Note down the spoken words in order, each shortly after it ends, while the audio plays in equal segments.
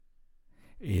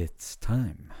It's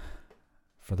time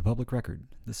for the public record.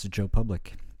 This is Joe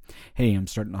Public. Hey, I'm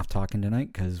starting off talking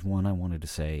tonight because, one, I wanted to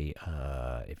say,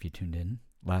 if you tuned in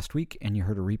last week and you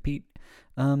heard a repeat,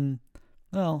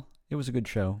 well, it was a good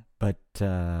show, but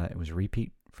it was a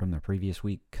repeat from the previous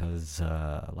week because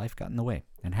life got in the way.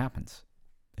 It happens.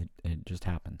 It just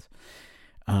happens.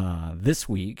 This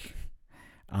week,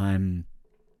 oh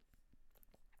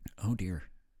dear,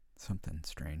 something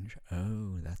strange.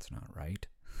 Oh, that's not right.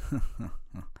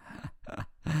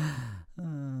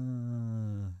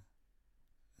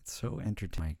 It's so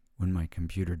entertaining when my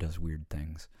computer does weird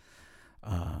things.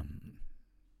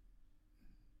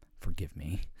 Forgive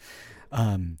me.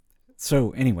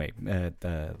 So anyway,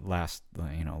 last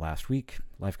week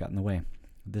life got in the way.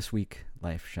 This week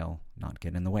life shall not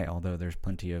get in the way. Although there's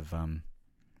plenty of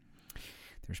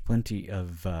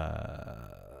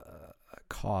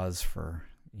cause for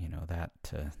that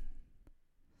to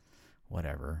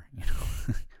whatever,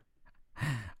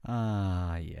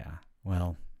 yeah.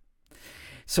 Well,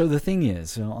 so the thing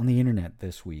is, on the internet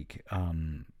this week,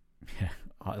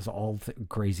 all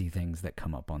crazy things that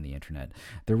come up on the internet.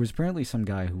 There was apparently some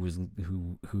guy whose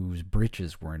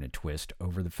britches were in a twist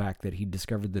over the fact that he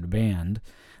discovered that a band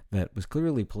that was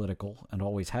clearly political and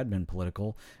always had been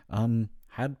political,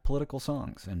 had political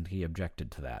songs, and he objected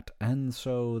to that. And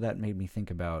so that made me think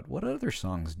about, what other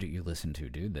songs do you listen to,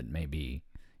 dude, that maybe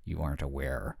you aren't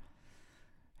aware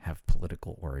have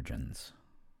political origins?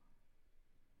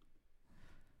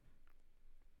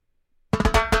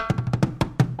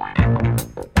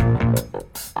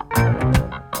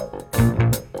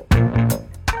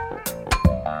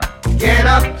 Get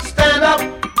up, stand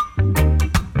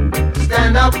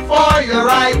up for your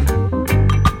right.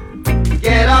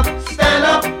 Get up, stand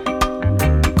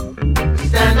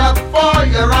up for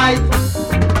your right.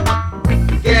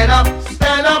 Get up,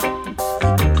 stand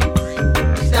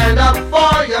up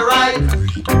for your right.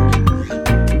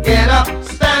 Get up,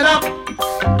 stand up,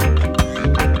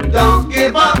 don't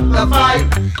give up the fight.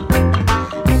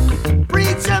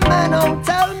 Preacher man, don't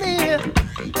tell me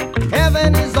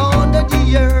heaven is under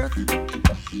the earth.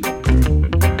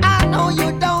 I know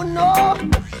you don't know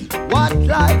what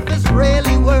life is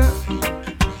really worth.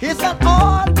 It's not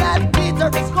all that glitter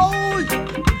is gold.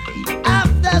 Half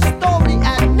the story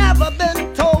had never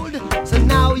been told. So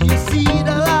now you see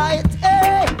the light.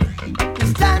 Hey,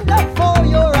 stand up for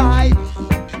your right.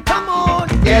 Come on.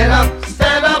 Get up,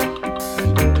 stand up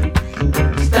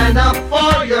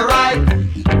for your right.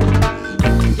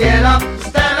 Get up,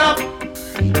 stand up,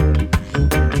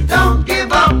 don't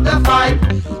give up the fight.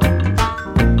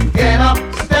 Get up,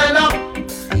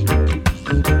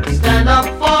 stand up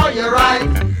for your right.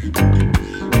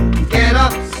 Get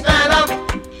up, stand up,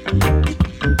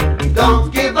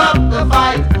 don't give up the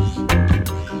fight.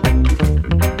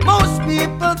 Most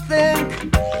people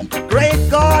think great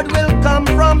God will come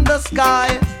from the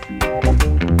sky,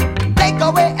 take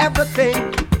away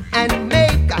everything and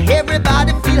make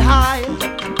everybody feel high.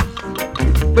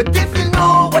 But if you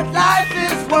know what life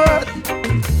is worth,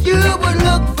 you would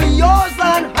look for yours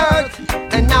on earth.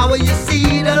 And now when you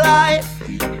see the light,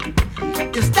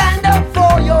 you stand up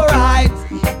for your rights.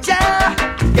 Yeah.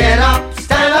 Get up,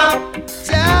 stand up,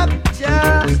 Yeah,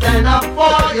 yeah. stand up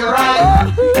for your right.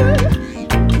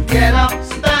 Get up,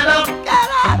 stand up,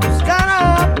 Stand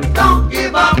up. don't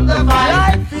give up the fight.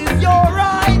 Life is your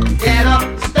right, Get up,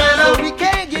 stand so up, we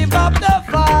can't give up the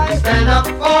fight. stand up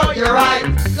for your right.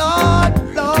 Lord,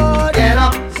 Lord, Get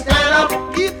up, stand up,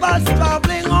 keep us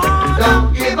traveling on.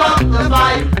 don't give up the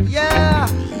fight. Yeah.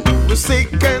 We're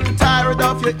sick and tired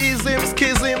of your ism,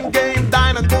 schism, game,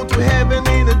 dine and go to heaven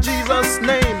in Jesus'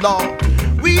 name, Lord.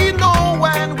 We know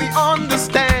when we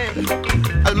understand,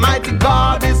 Almighty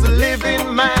God is a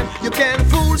living man. You can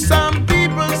fool some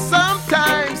people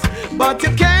sometimes, but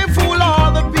you can't fool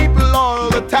all the people all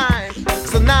the time.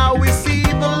 So now we see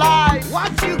the light.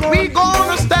 What you gonna We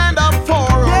gonna stand up for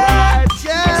our Yeah, rights.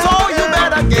 yeah. So you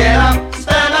better Get get up, up,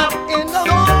 stand up, in the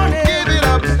don't morning? give it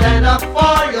up, stand up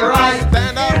for your right.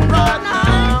 stand up right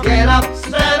now. Get up,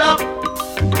 stand up,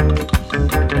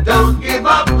 don't give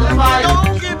up the fight.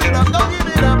 Don't give it up, don't give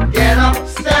it up. Get up,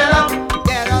 stand up,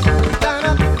 Get up, stand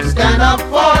up, stand up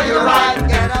for your right.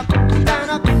 get up,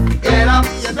 stand up. Get up,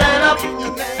 stand up,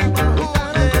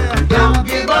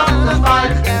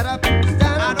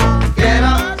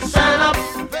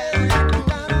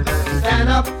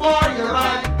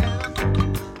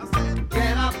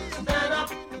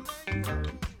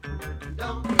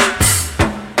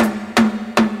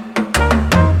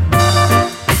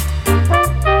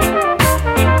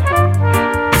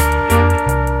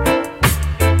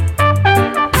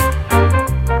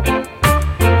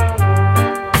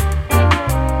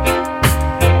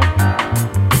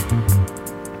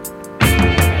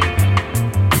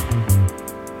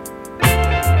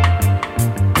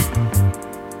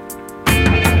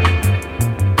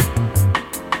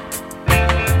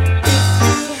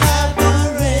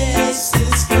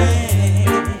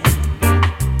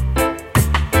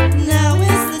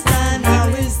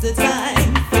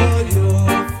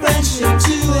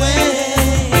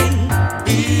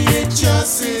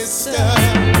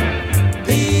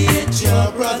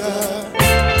 your brother,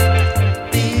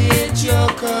 be it your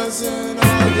cousin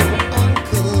or your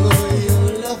uncle or your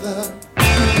lover.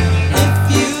 If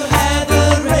you have a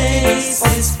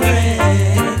racist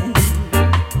friend,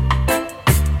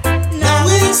 now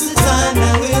is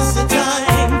the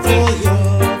time for your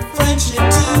friendship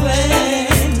to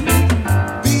end.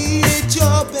 Be it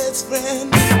your best friend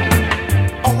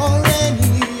or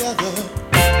any other.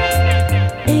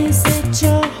 Is it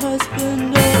your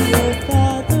husband or your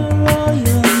father or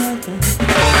your mother?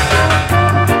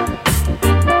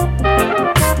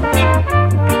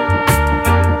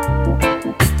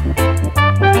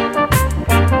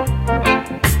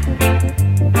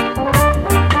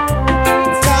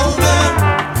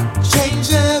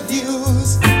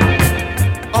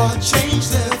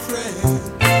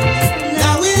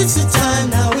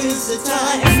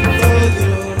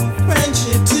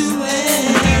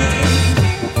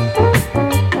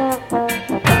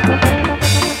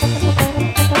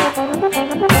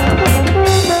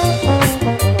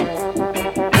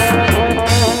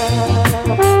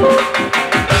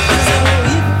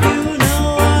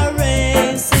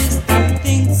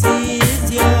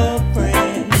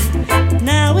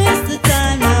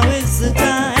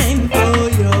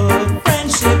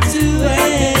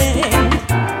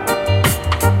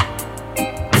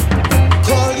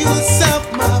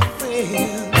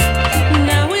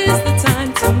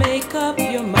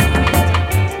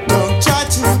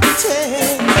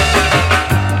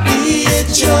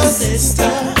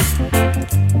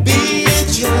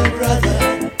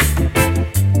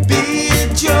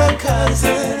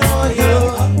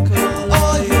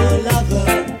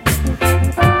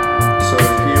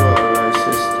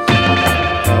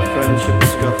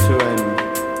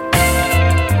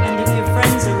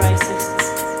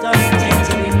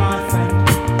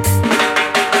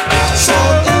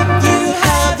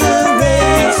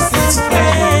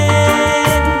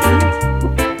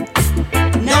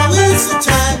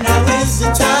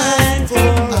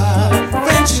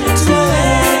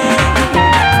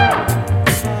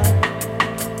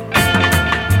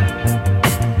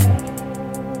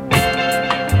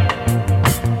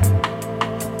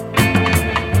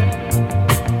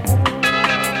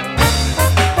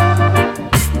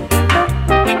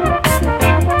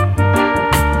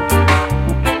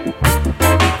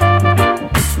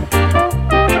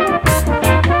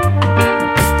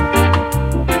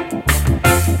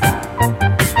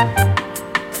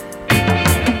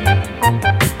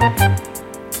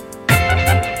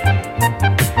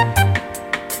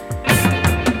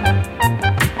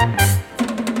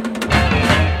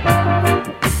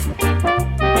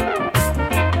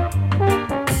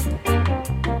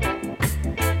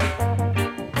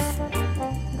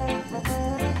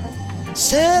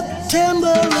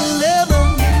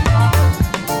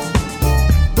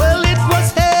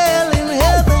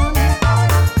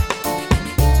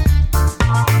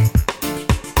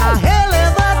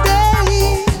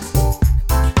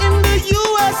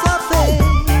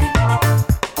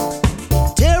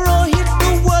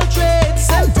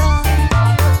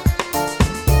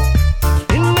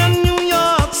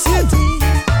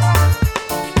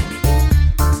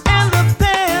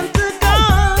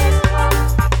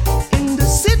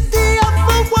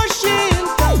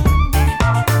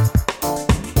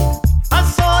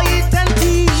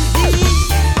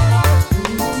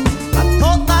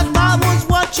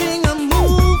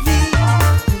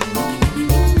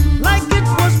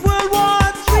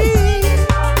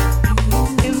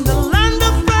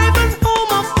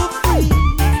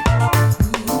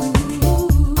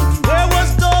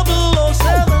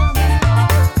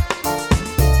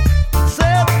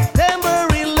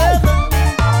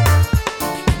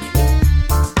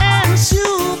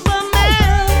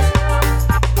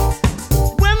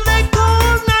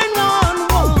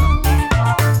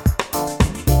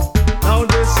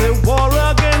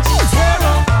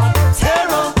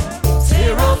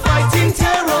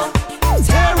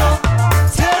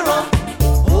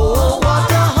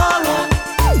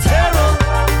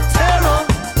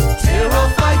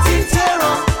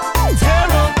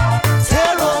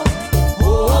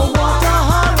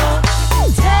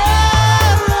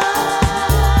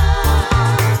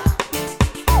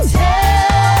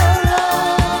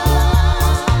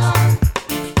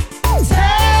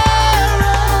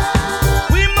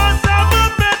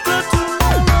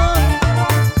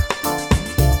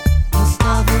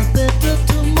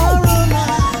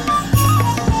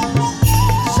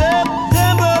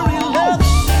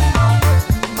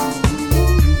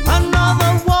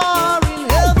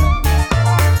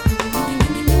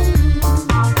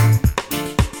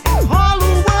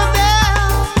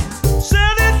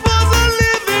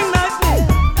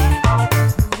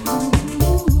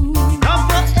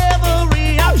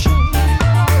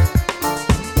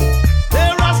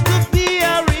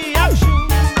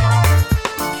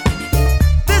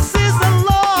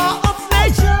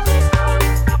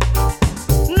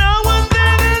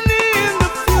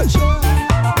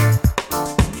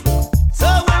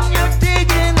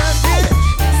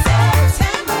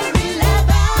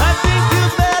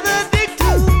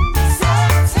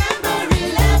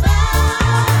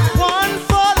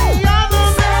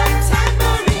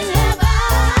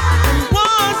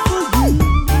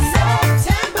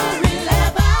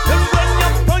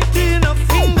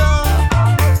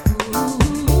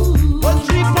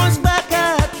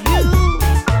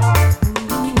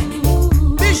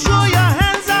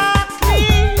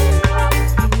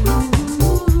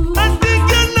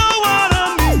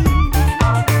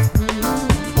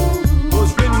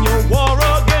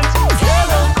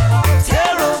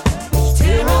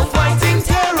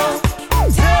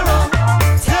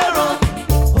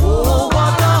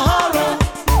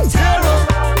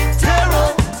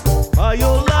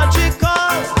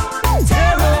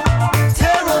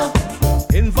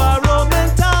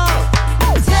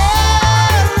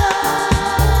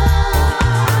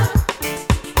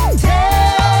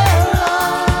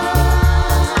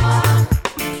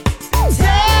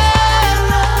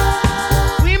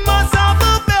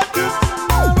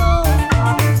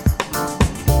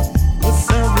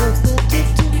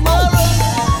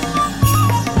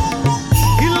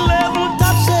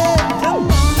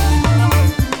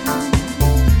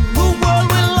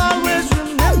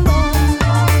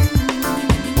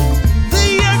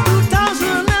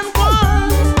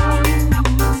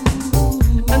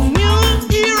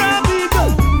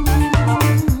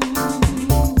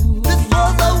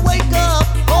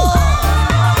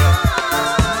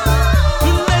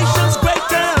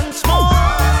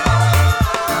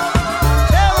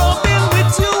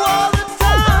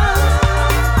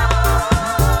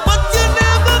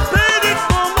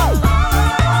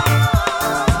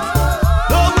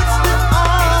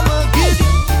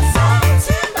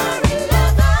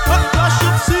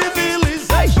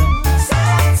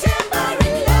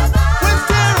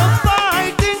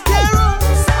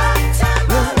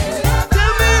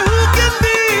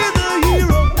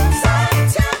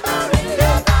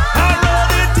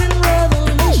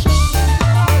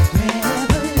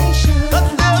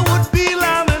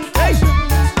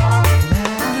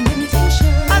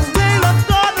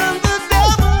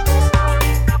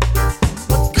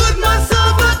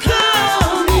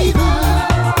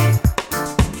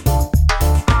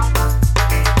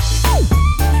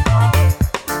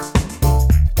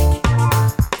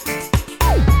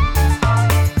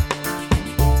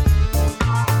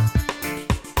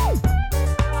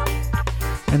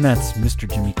 that's Mr.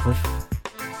 Jimmy Cliff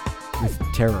with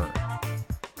Terror.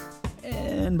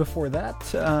 And before that,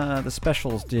 the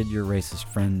Specials did Your Racist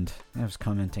Friend. I was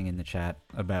commenting in the chat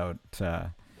about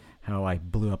how I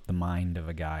blew up the mind of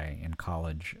a guy in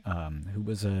college who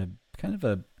was a kind of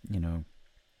a, you know,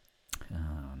 I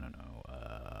don't know,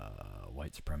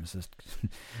 white supremacist.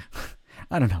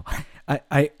 I don't know.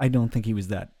 I don't think he was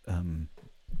that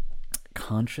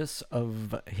conscious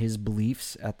of his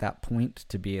beliefs at that point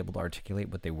to be able to articulate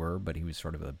what they were, but he was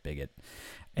sort of a bigot.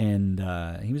 And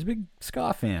he was a big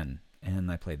ska fan,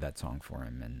 and I played that song for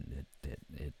him, and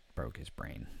it broke his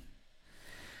brain.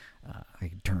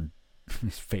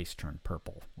 His face turned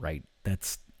purple, right?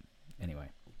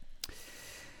 Anyway.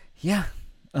 Yeah.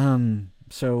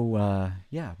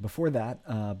 Yeah, before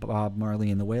that, Bob Marley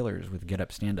and the Wailers with Get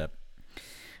Up, Stand Up.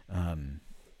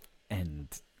 And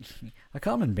a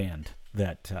common band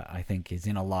that I think is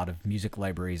in a lot of music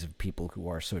libraries of people who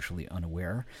are socially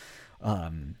unaware,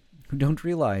 who don't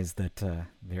realize that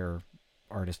their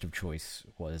artist of choice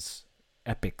was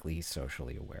epically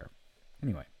socially aware.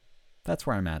 Anyway, that's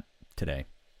where I'm at today.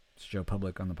 It's Joe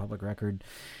Public on the Public Record.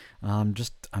 I'm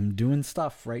doing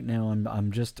stuff right now. I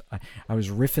was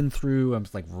riffing through. I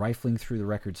was like rifling through the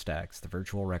record stacks, the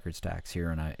virtual record stacks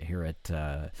here at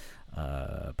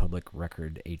Public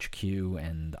Record HQ,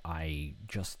 and I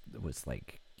just was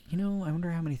like, I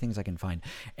wonder how many things I can find,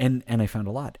 and I found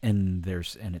a lot, and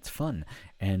it's fun,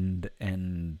 and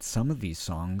some of these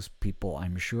songs, people,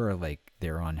 I'm sure, like,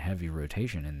 they're on heavy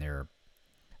rotation, and they're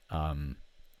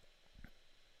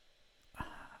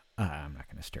I'm not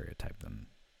going to stereotype them,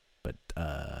 but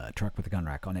truck with a gun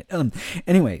rack on it.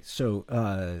 Anyway,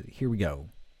 so here we go.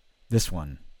 This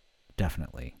one,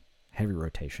 definitely heavy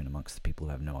rotation amongst the people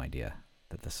who have no idea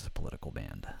that this is a political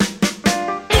band.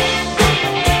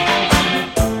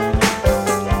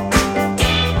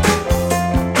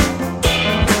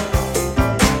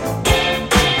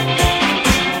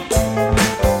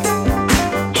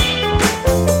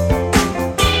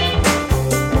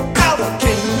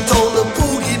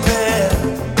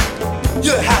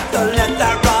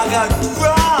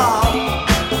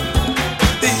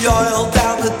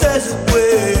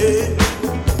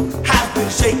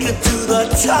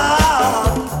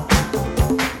 Top.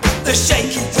 The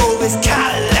shaky drove his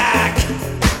Cadillac.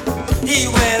 He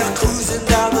went cruising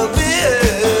down the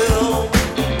hill.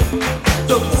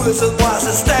 The wizard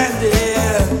was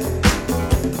standing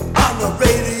on the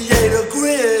radiator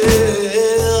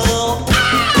grill.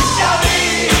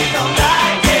 Shawty don't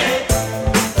like it.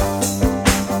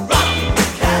 Rock the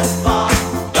Casbah,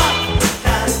 rock the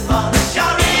Casbah.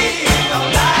 Shawty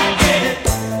don't like it.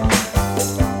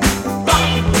 Rock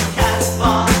the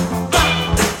Casbah.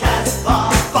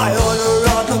 By order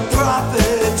of the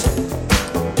prophet,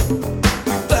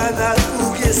 burn that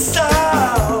boogie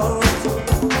sound,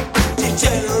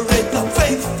 degenerate the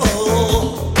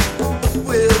faithful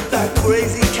with that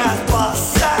crazy Casbah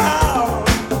sound.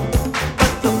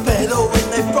 But the better when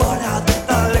they brought out the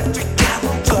electric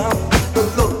cattle drum, the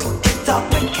local guitar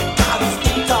picking drums,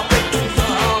 guitar picking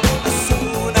drum. As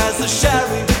soon as the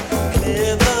sheriff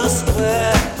cleared the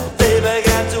square, they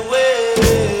began to wail.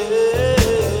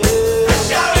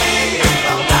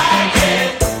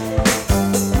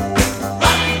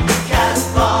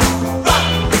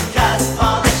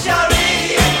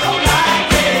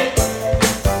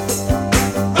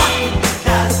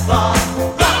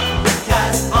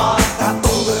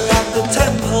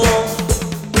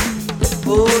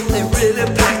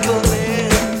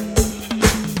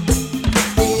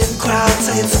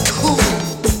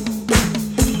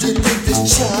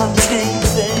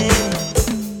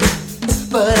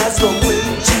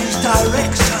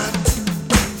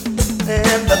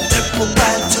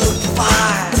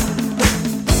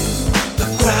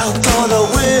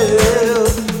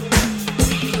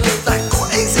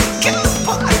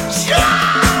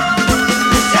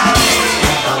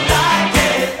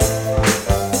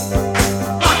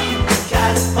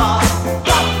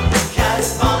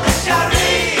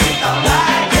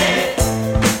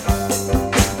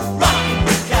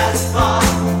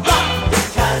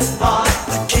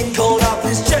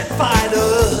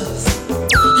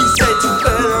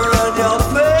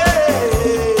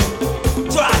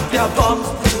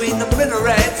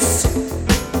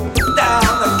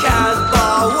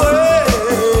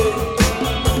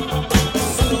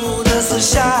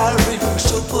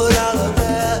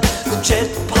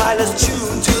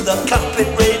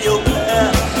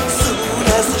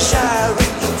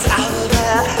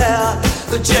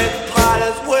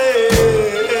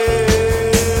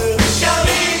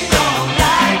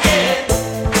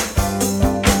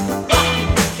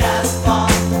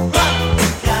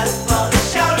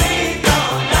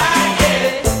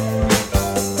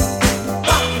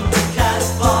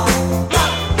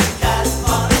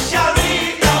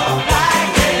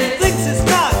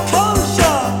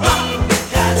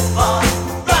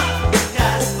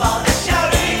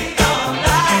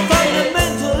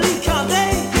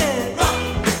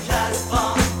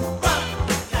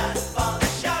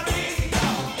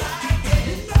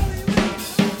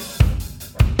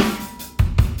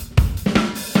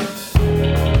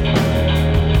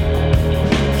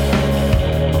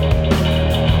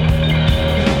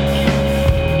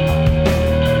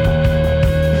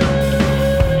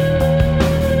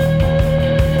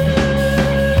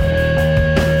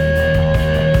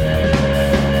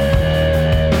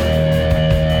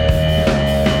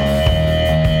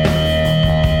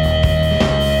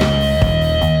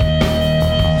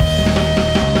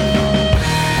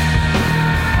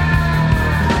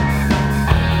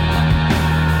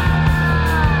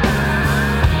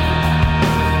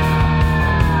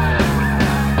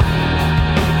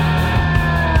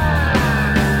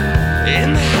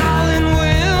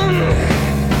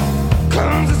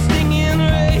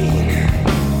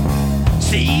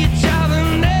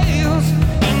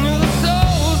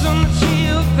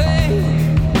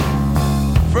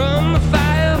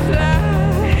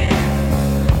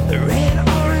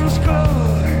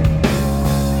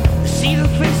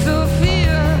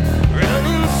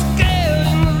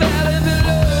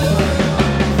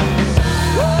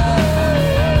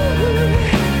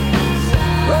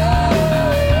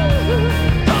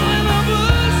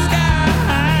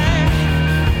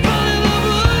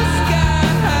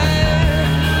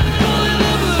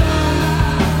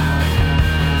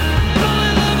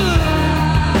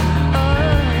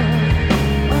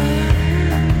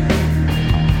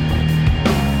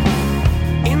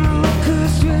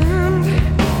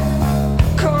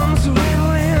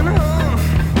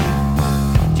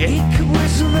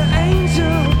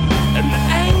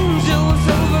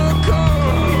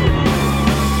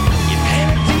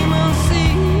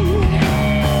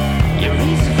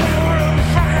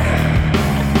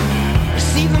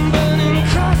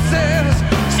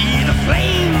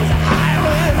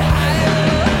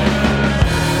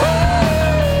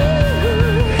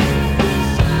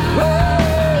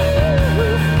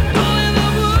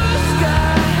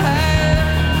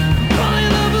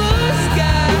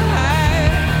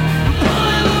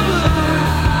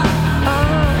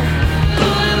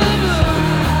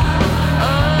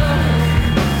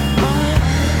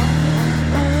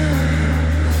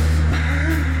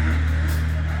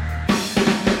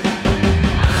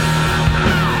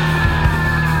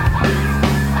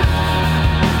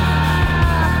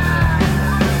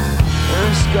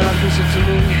 closer to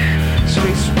me. His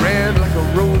face red like a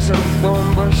rose on a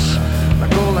thorn bush,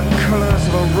 like all the colors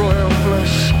of a royal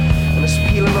blush. And it's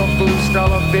peeling off those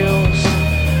dollar bills,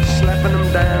 slapping them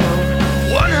down.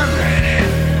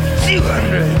 100,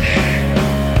 200.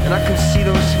 And I can see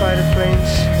those fighter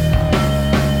planes.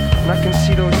 And I can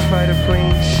see those fighter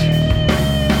planes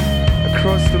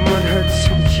across the mud huts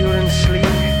where the children sleep,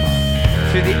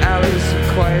 through the alleys of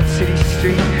quiet city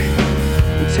street.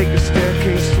 We take the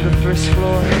staircase to the first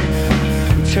floor.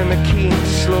 We turn the key and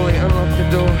slowly unlock the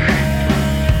door.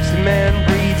 As the man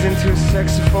breathes into his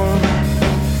saxophone,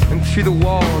 and through the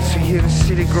walls we hear the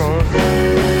city groan.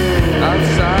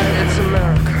 Outside it's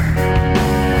America.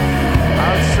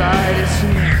 Outside it's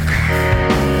America.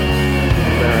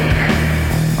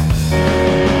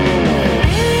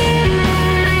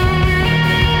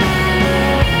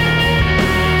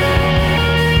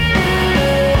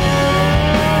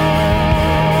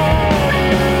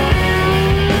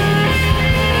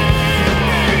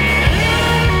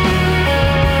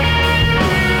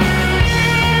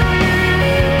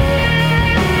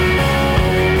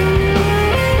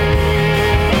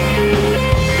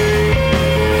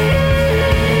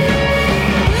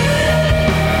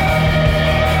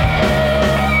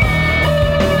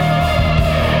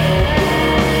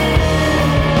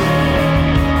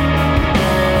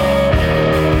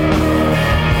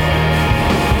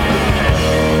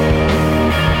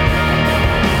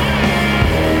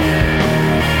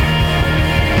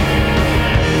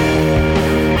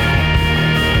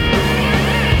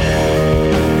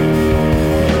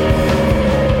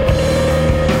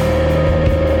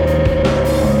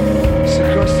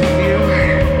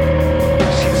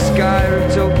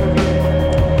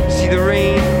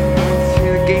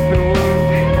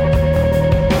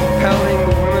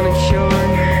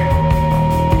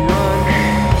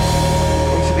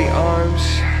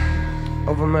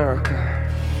 America.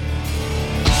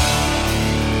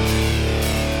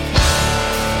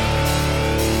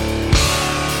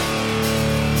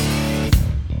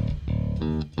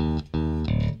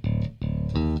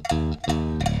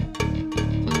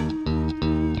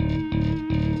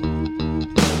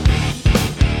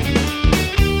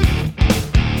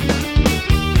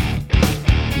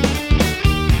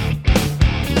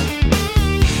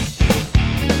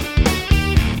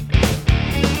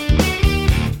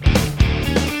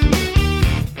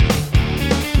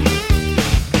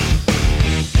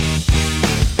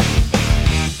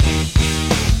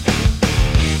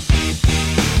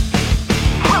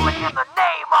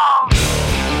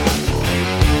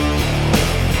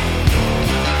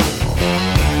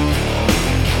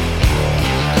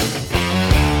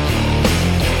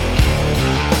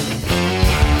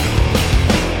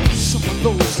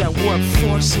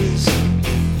 forces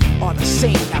are the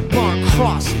same that burn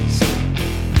crosses.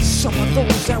 Some of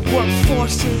those that work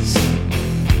forces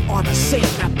are the same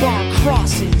that burn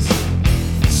crosses.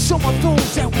 Some of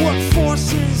those that work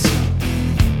forces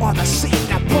are the same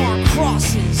that burn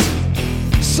crosses.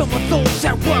 Some of those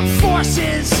that work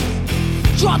forces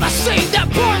are the same that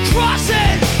burn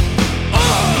crosses.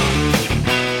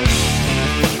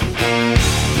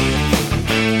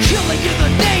 Killing in the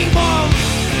name of,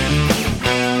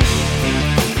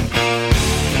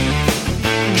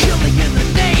 killing in the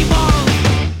name of.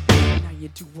 Now you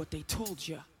do what they told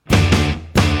you.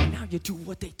 Now you do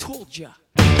what they told you.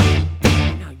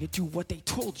 Now you do what they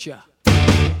told you.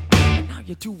 Now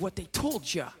you do what they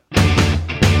told you.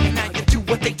 Now you do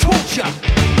what they told you.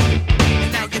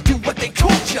 Now you do what they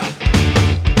told you.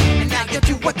 And now you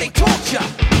do what they told you.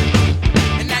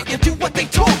 And now you do what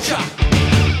they told you.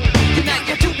 And now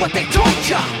you do what they told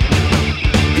you.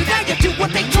 And now you do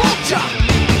what they told you.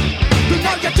 And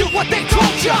now you do what they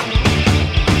told you.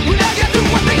 And now you do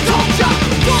what they told you.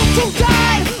 Those who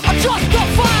died are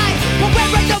justified for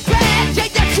wearing the badge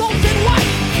and your chosen white.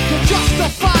 You're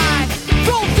justified.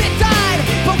 Those that died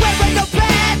for wearing the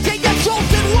badge and your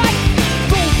chosen white.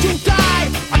 Those who died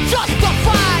are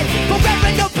justified for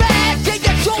wearing the badge and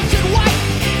your chosen white.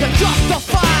 You're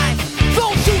justified.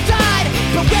 Those who died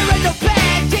for wearing the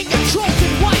badge and your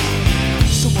chosen white.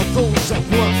 Some of those that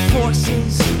work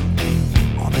forces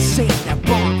are the same that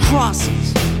burn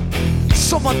crosses.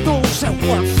 Some of those that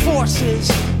work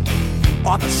forces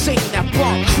are the same that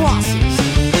burn crosses.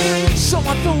 Some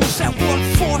of those that work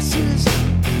forces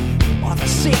are the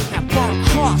same that burn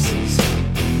crosses.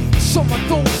 Some of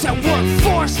those that work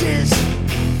forces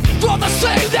are the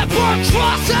same that burn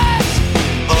crosses.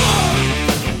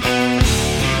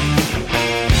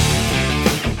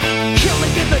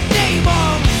 Killing in the name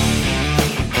of,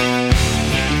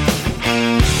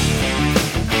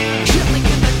 killing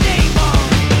in the name of.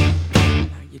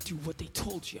 Now you do what they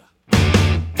told you.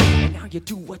 Now you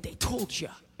do what they told you.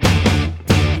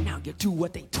 And now you do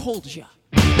what they told you.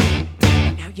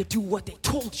 And now you do what they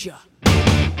told you.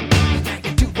 And now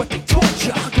you do what they told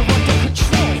you. Now you're under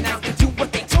control. And now you do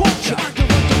what they told you. Now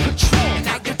you're under control. And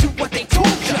now you do what they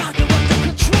told you. Now you're under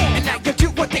control. And now you do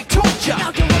what they told you.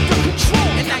 Now you're under control.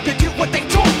 And now you do what they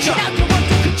told you. Now you're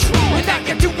under control. And now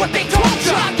you do what they told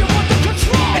you. Now you're under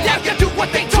control. And now you do what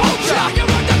they told you. Now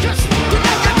you're under control.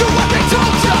 And now you do what they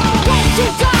told you. Those who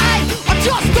died are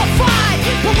justified,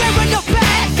 but wearing the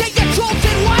badge, they get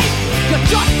chosen white. You're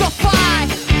justified.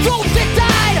 Those that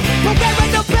died, but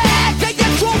wearing the badge, they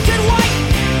get chosen white.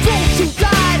 Those who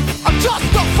died are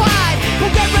justified, but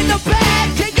wearing the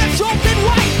badge, they get chosen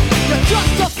white. You're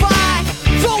justified.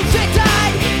 Those that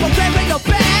died, but wearing the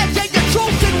badge, they get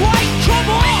chosen white. Come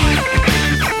on.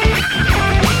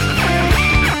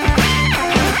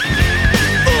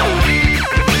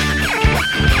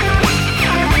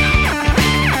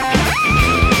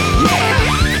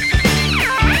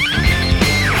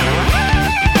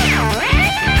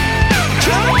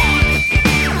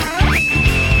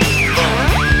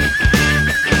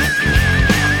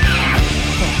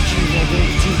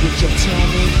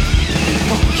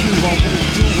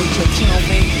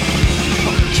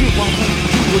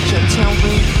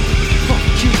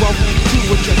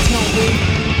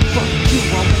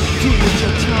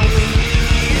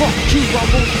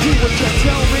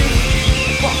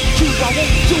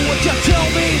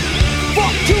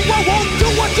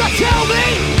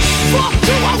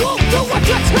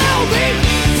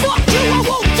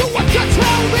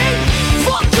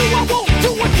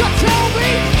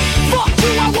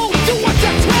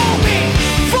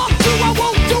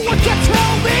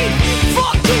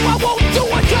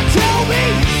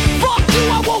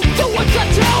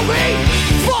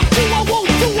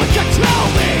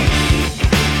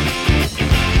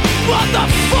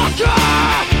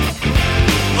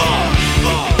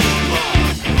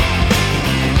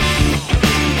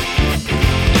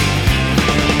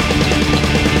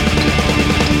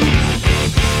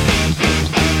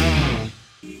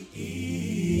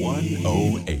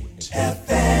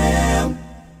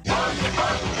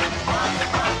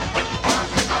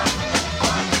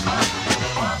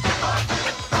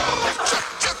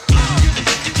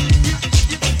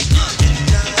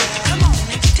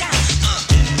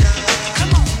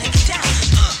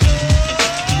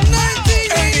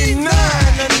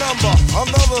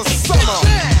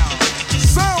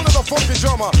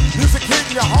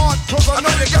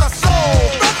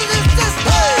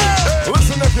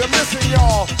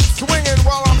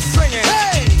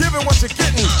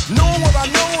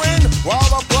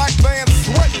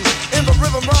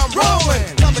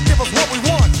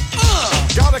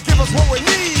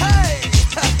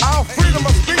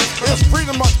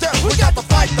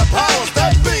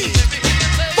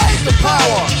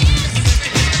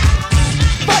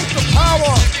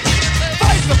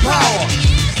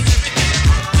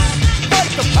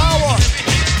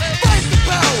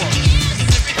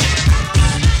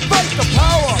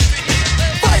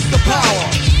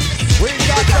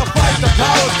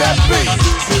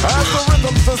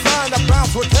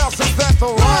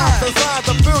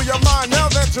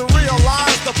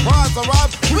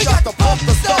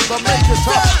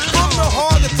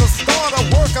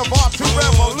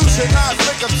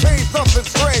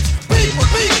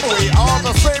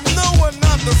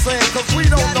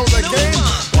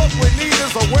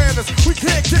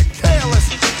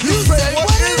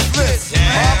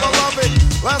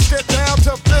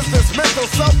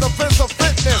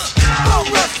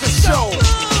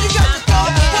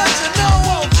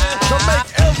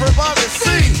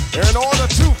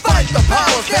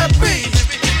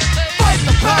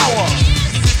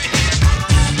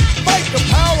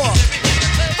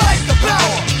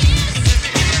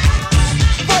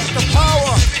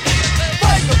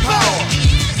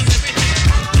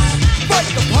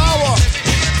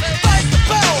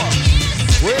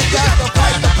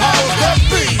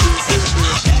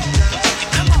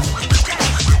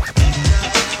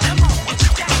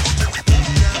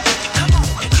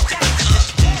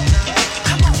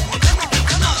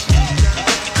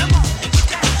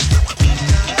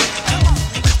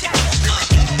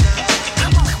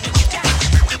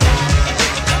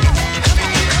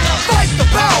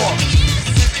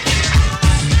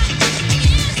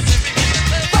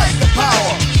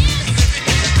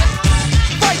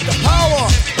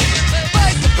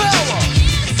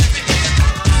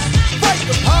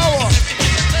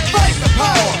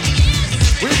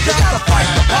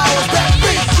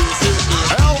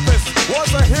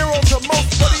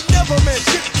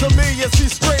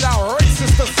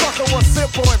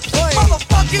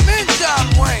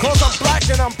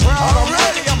 I'm proud.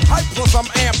 Already I'm hype plus I'm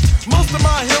amped. Most of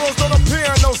my heroes don't appear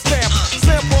in no stamp.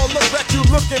 Sample look back, you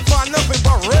look and find nothing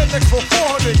but rednecks for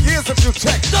 400 years if you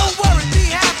check. Don't worry, be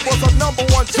happy. Was a number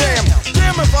one jam.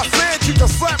 Damn if I said you can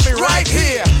slap me right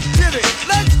here. Get it?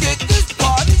 Let's get this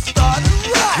party started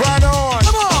right. Right on.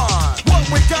 Come on. What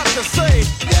we got to say?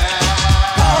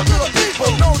 Power to the people,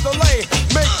 no delay.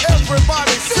 Make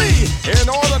everybody see. In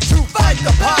order to fight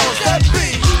the powers that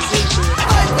be.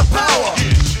 Fight the power.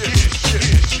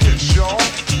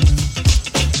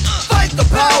 Fight the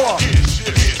power.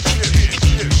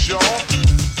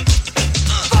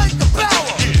 Fight the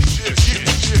power.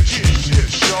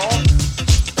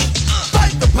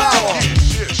 Fight the power.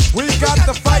 We got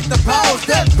to fight the powers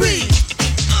that be.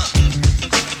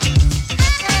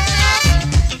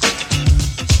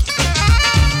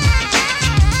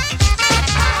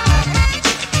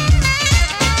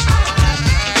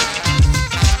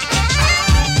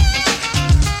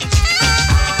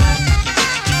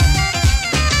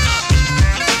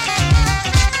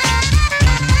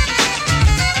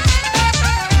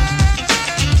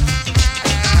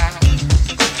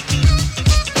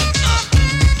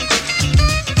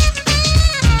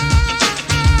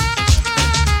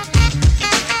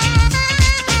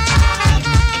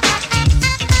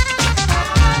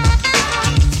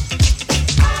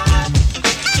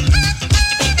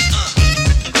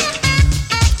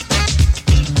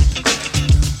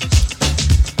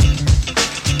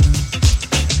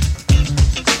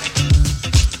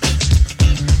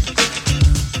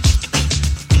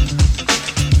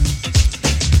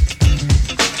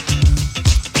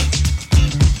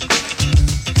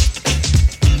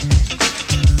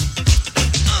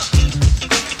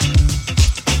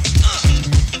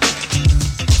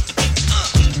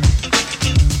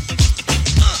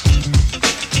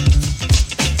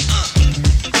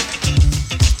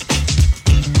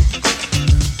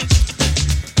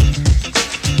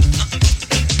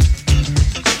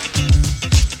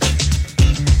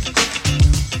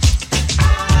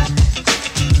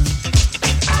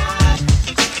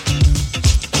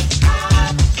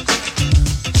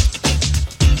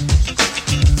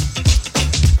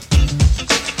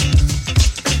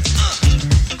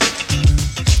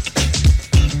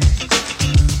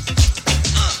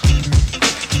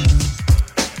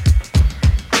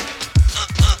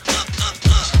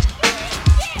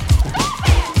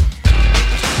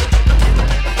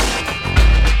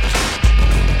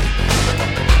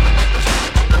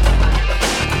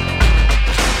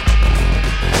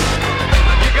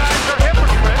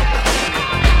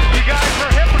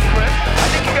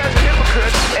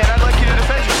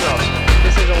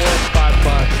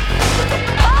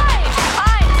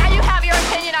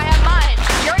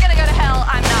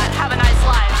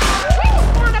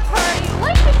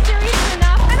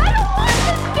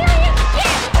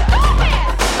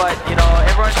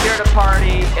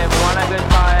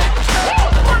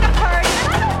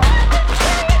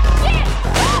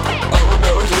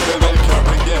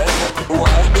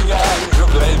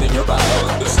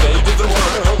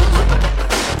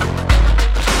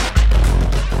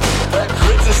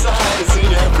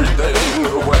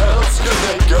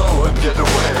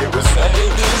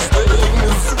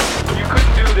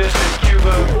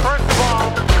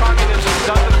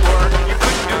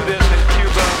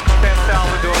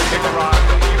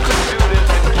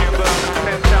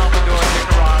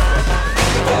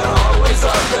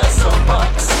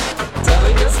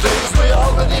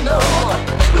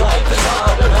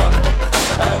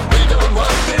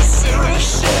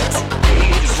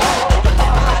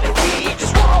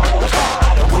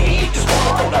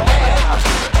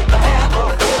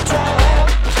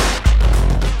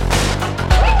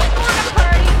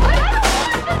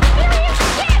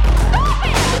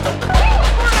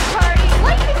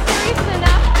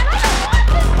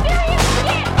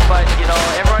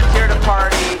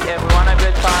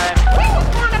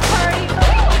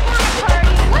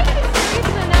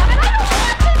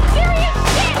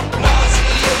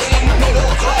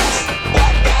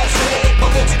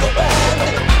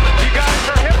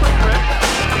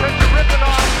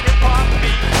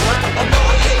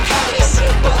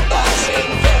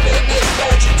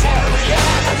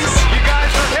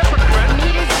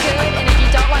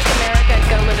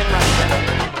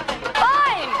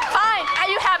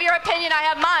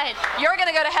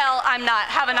 I'm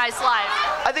not. Have a nice life.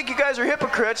 I think you guys are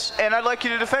hypocrites, and I'd like you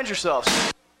to defend yourselves.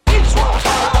 You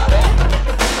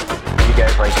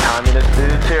guys like communist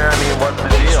dudes here? I mean, what's the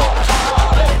deal?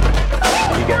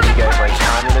 You guys like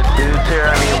communist dudes here?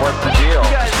 I mean, what's the deal?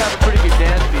 You guys have a pretty good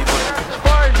dance beat, but as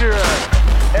far as your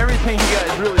everything you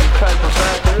guys really try to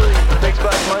profess, it really makes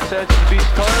about as much sense as the Beast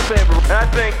toilet paper. And I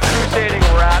think crusading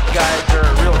rap guys are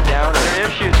real down. Their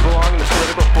issues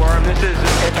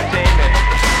entertainment.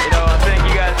 You know, I think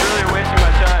you guys really are wasting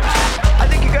my time. I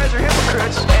think you guys are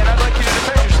hypocrites, and I'd like you to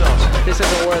defend yourselves. This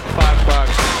isn't worth $5.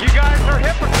 You guys are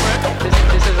hypocrites.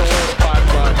 This isn't worth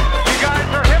 $5. You guys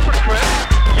are hypocrites.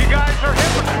 You guys are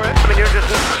hypocrites. I mean, you're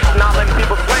just not letting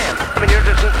people plan. You're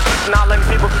just not letting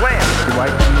people plan. Why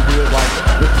can't you do it like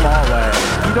the small way?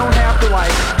 You don't have to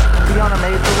like be on a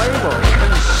major label.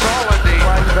 Consolidate.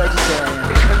 Why are you vegetarian?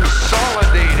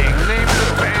 Consolidating. The name of the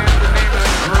band, the name of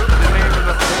the group, the name of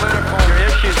the political. Your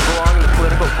issues belong in the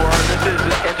political forum. This is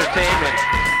entertainment.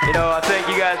 You know, I think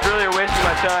you guys really are wasting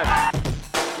my time.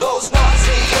 Those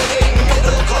Nazi-eating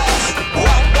middle class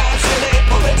white guys in a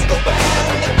political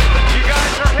band. You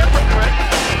guys are hypocrites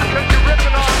because you're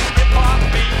ripping off hip-hop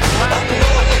beats.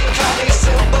 Annoying, county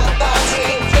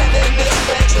sympathizing, feminist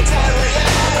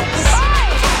vegetarians.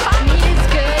 Meat is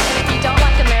good, and if you don't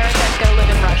like America, go live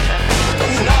in Russia.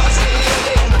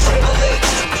 Nazi-eating,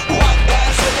 privileged white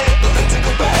guys in a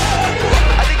political band.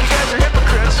 I think you guys are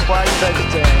hypocrites. Why are you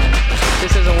vegetarian?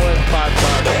 This isn't worth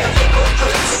 $5. They're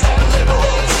hypocrites and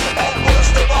liberals, and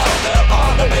worst of all, they're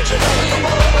on a major label.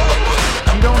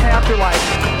 You don't have to like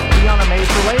be on a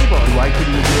major label. Why could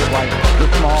you do it like the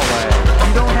small way?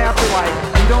 You don't have to like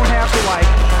be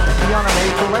on a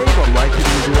major label. Why could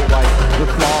you do it like the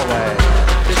small way?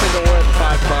 This isn't worth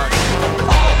 $5.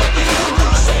 All of you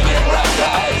singing rap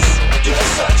guys, you're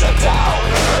such a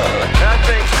downer. And I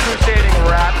think crusading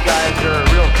rap guys are a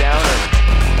real downer.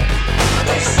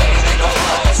 They say they don't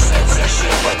like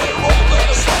censorship, but they won't let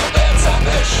us find bands on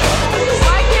their shows.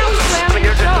 Why can't we slam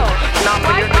your show?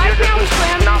 Why can't we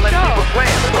slam your show?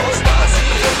 Those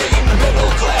Nazi-eating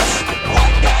middle class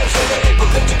white guys in a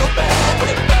political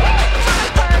band.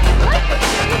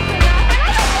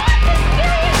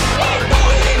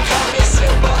 Annoying, county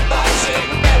sympathizing,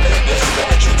 feminist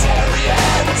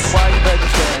vegetarians. Why are you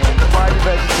vegetarian? Why are you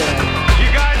vegetarian? You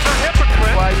guys are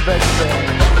hypocrites. Why are you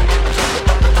vegetarian?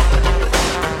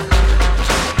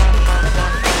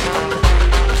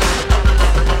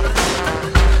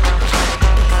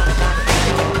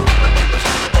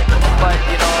 But,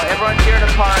 you know, everyone's here to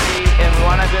party, and we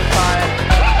want a good time.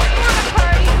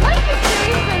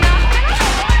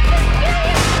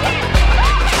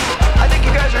 I think you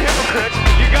guys are hypocrites.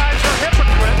 You guys are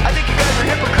hypocrites. I think you guys are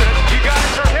hypocrites. You guys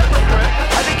are hypocrites.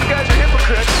 I think you guys are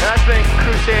hypocrites. And I think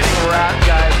crusading rap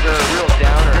guys are a real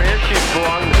downer. Your issues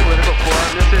belong in the political forum.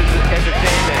 This is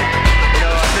entertainment. You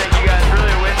know, I think you guys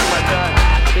really are wasting my time.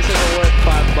 This isn't worth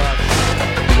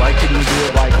 $5. Why couldn't you do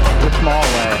it like the small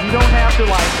way? You don't have to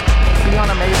like be on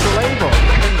a major label.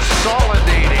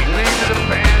 Consolidating. The name of the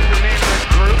band, the name of the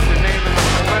group, the name of the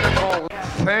political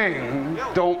thing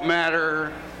don't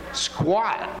matter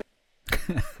squat.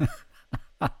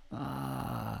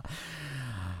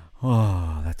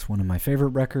 Oh, that's one of my favorite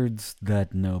records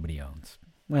that nobody owns.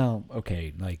 Well,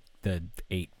 okay, like the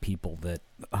 8 people that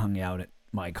hung out at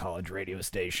my college radio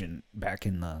station back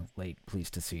in the late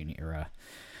Pleistocene era.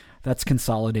 That's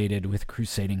Consolidated with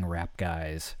Crusading Rap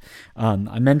Guys.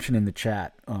 I mentioned in the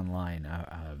chat online,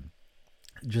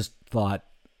 just thought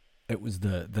it was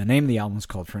the name of the album is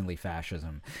called Friendly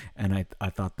Fascism, and I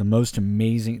thought they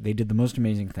did the most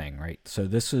amazing thing, right? So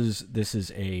this is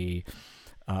a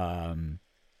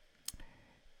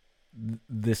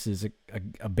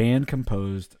band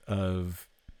composed of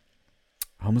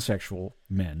homosexual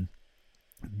men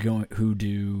who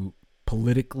do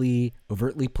overtly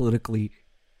politically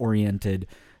oriented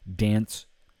dance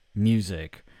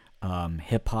music,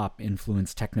 hip hop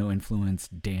influence, techno influence,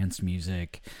 dance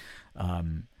music,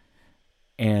 and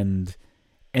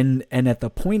at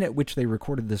the point at which they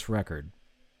recorded this record,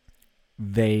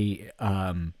 they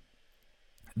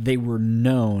were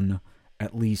known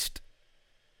at least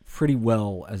pretty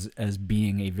well as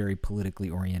being a very politically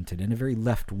oriented and a very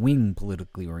left-wing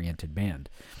politically oriented band.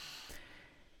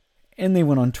 And they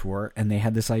went on tour, and they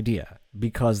had this idea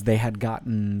because they had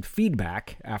gotten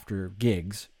feedback after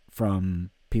gigs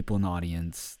from people in the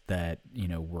audience that, you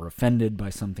know, were offended by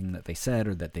something that they said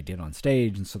or that they did on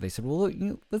stage. And so they said, well,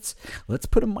 let's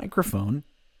put a microphone,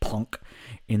 punk,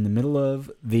 in the middle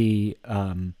of the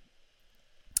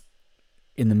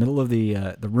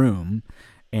room,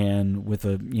 and with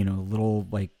a, you know, little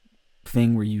like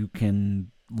thing where you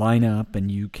can line up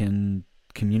and you can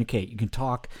communicate, you can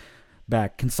talk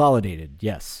back. Consolidated,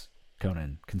 yes,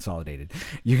 Conan, Consolidated.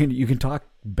 You can talk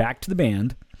back to the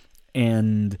band,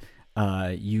 and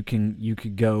you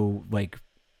could go like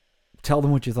tell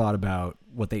them what you thought about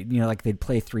what they, you know, like they'd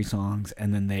play 3 songs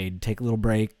and then they'd take a little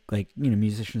break, like, you know,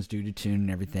 musicians do to tune and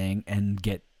everything, and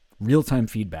get real-time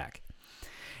feedback.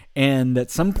 And at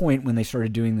some point when they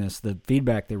started doing this, the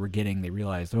feedback they were getting, they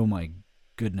realized, oh my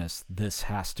goodness, this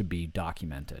has to be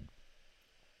documented.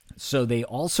 So they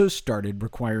also started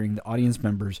requiring the audience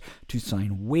members to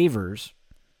sign waivers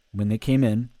when they came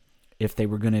in, if they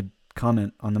were going to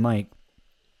comment on the mic,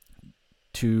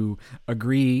 to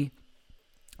agree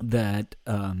that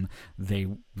they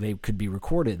could be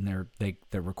recorded, and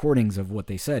their recordings of what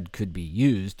they said could be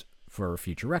used for a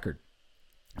future record.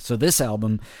 So this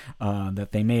album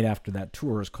that they made after that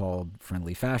tour is called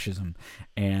Friendly Fascism,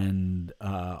 and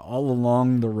all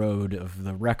along the road of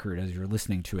the record, as you're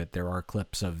listening to it, there are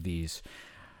clips of these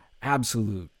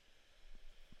absolute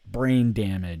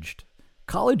brain-damaged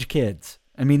college kids.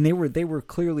 I mean, they were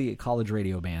clearly a college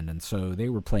radio band, and so they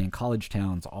were playing college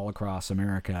towns all across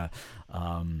America,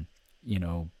 you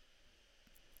know,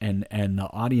 and the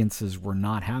audiences were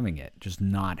not having it, just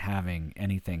not having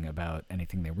anything about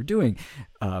anything they were doing.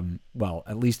 Well,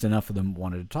 at least enough of them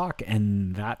wanted to talk,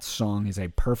 and that song is a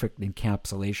perfect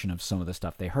encapsulation of some of the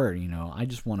stuff they heard. You know, I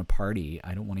just want to party.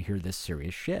 I don't want to hear this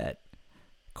serious shit.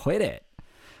 Quit it.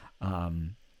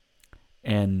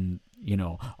 And, you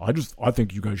know, I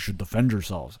think you guys should defend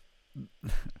yourselves.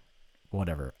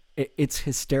 Whatever. It's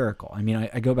hysterical. I mean,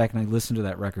 I go back and I listen to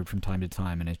that record from time to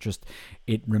time, and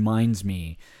it reminds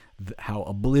me how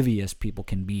oblivious people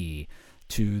can be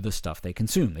to the stuff they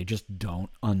consume. They just don't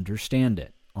understand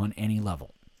it on any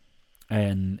level.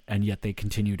 And yet they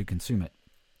continue to consume it.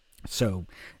 So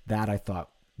that, I thought,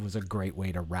 was a great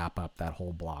way to wrap up that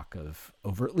whole block of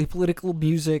overtly political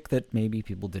music that maybe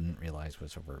people didn't realize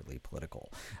was overtly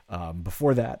political.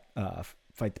 Before that,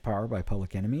 Fight the Power by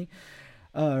Public Enemy.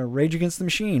 Rage Against the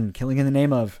Machine, Killing in the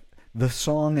Name Of, the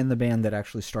song and the band that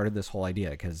actually started this whole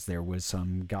idea, because there was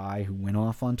some guy who went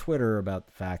off on Twitter about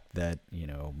the fact that, you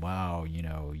know, wow, you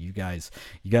know, you guys,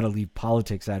 you got to leave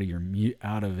politics out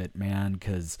of it, man,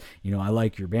 because, you know, I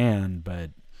like your band,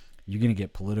 but you're going to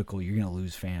get political, you're going to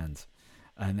lose fans.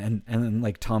 And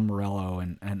like Tom Morello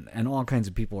and all kinds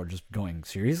of people are just going,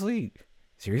 seriously,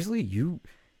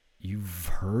 you've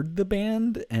heard the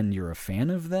band and you're a fan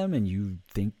of them, and you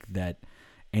think that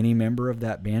any member of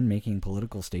that band making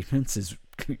political statements is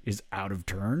out of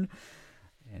turn?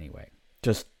 Anyway,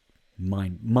 just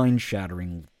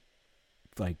mind-shattering,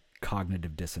 like,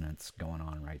 cognitive dissonance going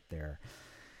on right there.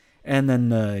 And then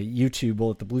U2,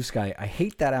 Bullet the Blue Sky. I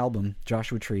hate that album.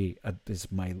 Joshua Tree is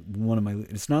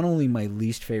it's not only my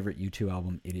least favorite U2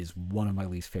 album, it is one of my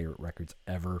least favorite records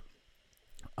ever,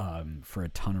 for a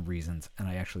ton of reasons. And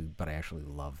I actually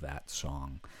love that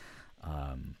song.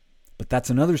 But that's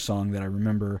another song that I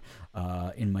remember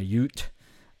in my Ute,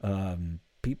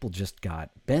 people just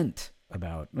got bent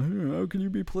about, how can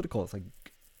you be political? It's like,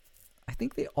 I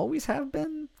think they always have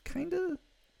been kind of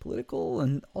political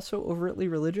and also overtly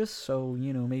religious, so,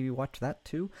 you know, maybe watch that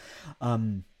too.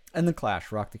 And The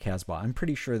Clash, Rock the Casbah. I'm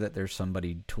pretty sure that there's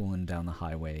somebody tooling down the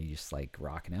highway just like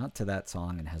rocking out to that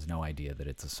song and has no idea that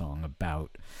it's a song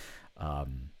about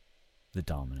the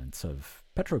dominance of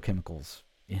petrochemicals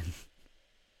in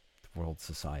world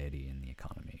society and the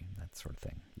economy, that sort of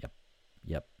thing.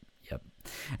 Yep.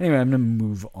 Anyway, I'm going to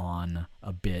move on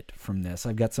a bit from this.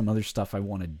 I've got some other stuff I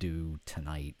want to do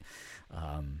tonight,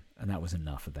 and that was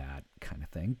enough of that kind of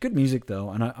thing. Good music,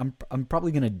 though, and I'm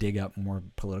probably going to dig up more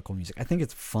political music. I think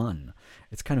it's fun.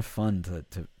 It's kind of fun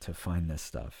to find this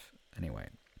stuff. Anyway,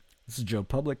 this is Joe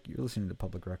Public. You're listening to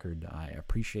Public Record. I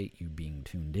appreciate you being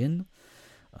tuned in.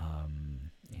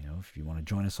 You know, if you want to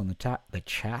join us on the chat,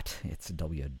 it's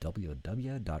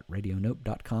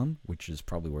www.radionope.com, which is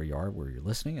probably where you're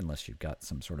listening, unless you've got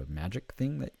some sort of magic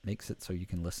thing that makes it so you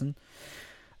can listen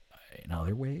in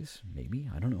other ways. Maybe,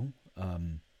 I don't know.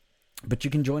 But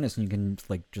you can join us, and you can,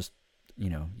 like, just, you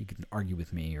know, you can argue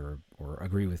with me or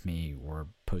agree with me or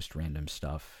post random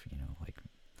stuff. You know, like,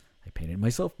 I painted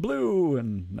myself blue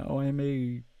and now I'm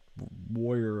a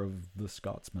warrior of the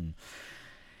Scotsman.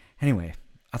 Anyway,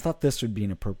 I thought this would be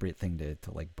an appropriate thing to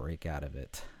like break out of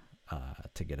it,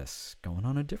 to get us going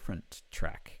on a different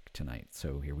track tonight.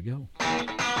 So here we go.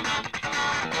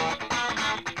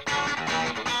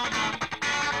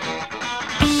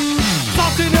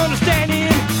 Soft and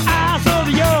understanding, eyes of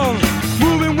the young,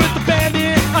 moving with the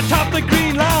bandit atop the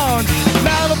green lawn.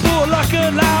 Malibu,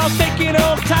 Lucker, loud, taking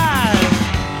all the time,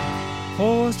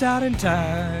 forced out in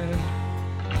time.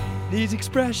 These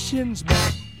expressions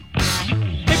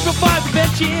provides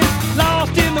invention,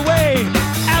 lost in the way,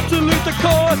 absolute the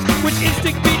course which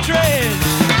instinct betrays.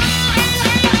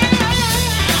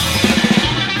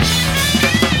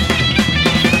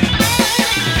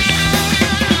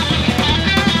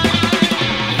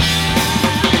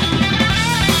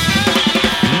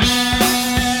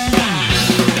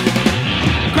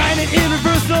 Grinding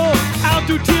universal, out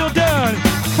to till done,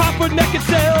 proper naked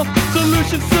self,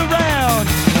 solutions surround.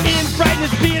 In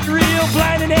brightness, be it real,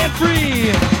 blinding and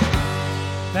free.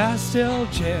 pastel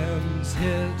gems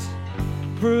hit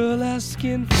burlesque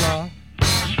and flaw.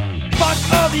 Fuck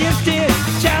all the instant,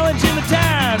 challenging the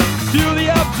time. Through the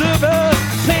observer,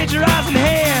 plagiarizing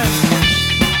hands.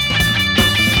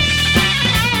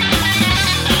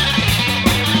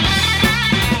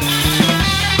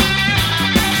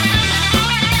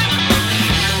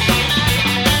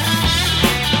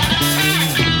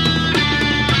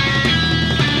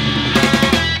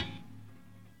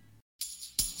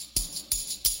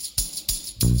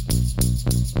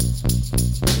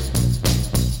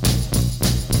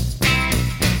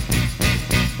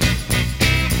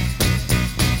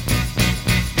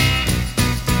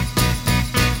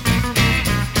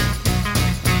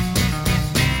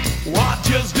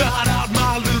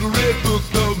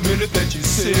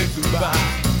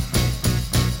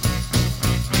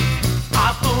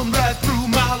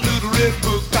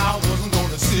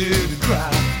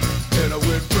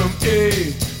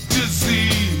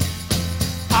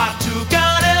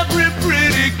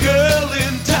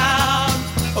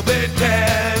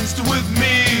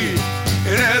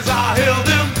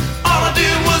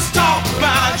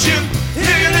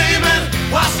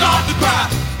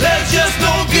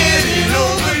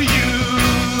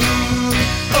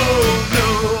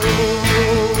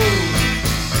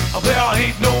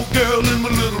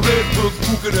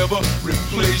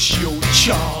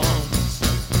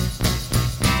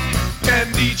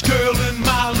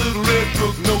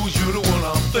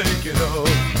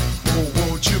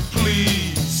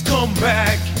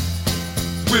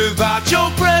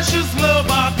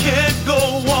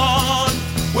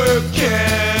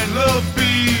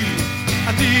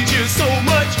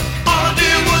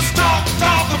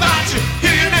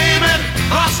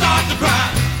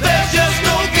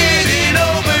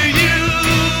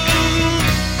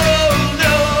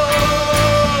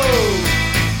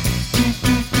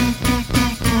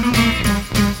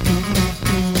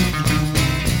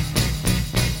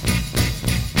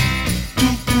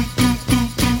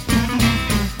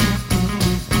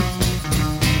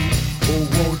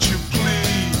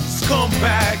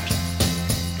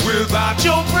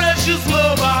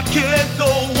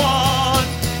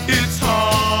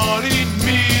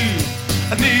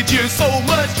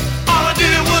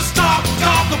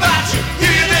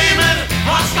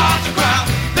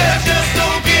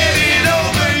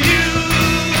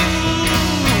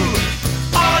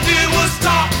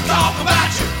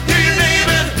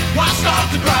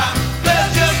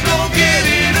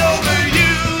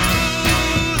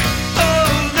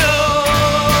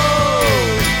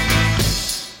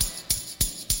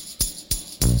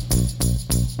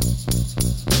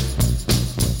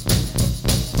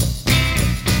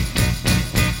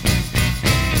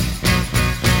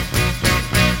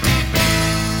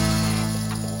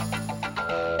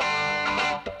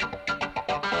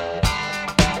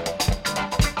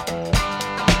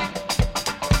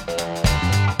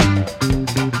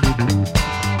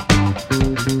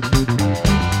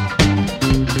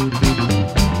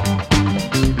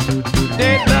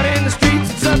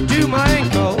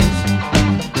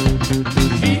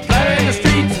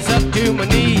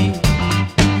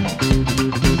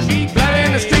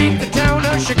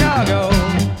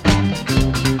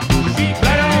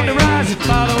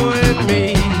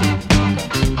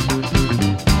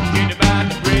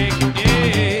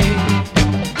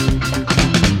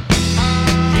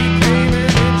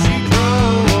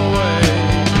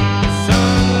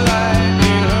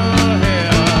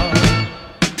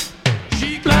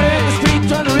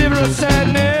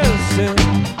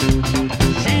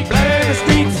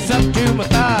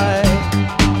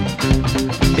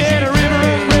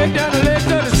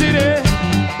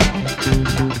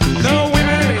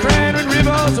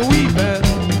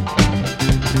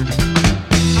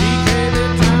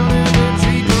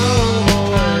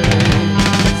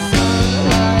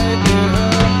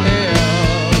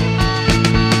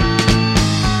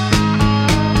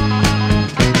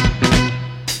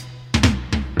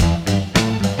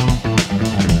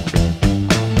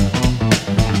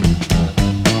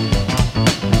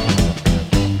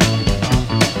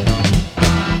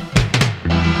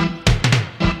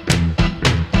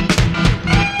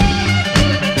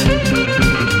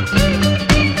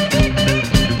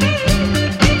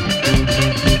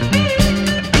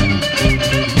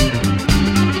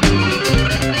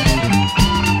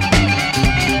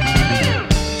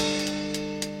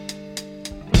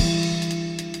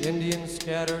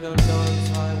 scattered on dawn's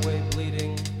highway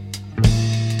bleeding.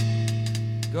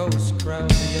 Ghosts crowd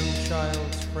the young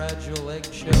child's fragile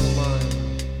eggshell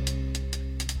mind.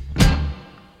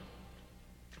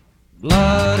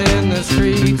 Blood in the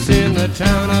streets in the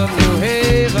town of New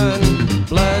Haven.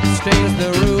 Blood stains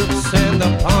the roofs and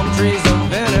the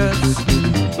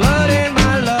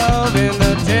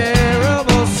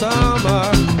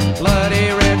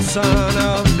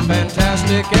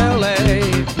Music LA.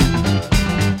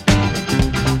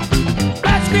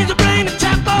 Flat screens are brain to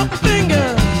tap off the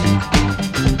fingers.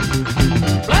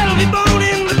 Blood will be born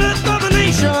in the birth of a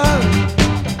nation.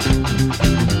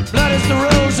 Blood is the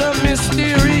rose of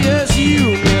mysterious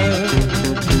union.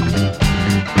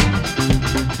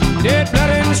 Dead blood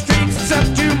in the streets, it's up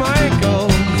to my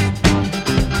ankles.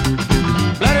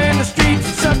 Blood in the streets,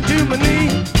 it's up to my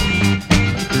knee.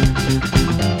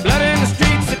 Blood in the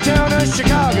streets, the town of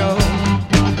Chicago.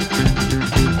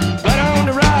 Blood on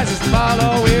the rise is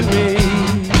following me.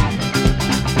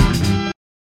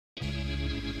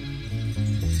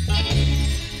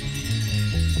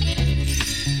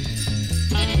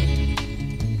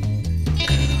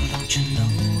 Don't you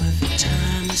know every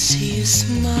time I see you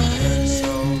smiling,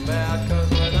 so bad, 'cause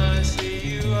when I see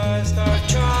you I start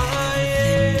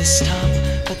crying. to stop,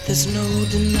 but there's no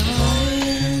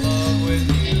denying. Love with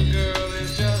you, girl,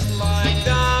 is just like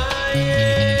dying.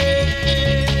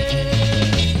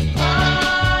 Oh,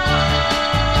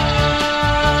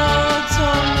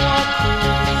 don't walk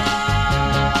away.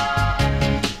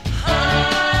 Oh,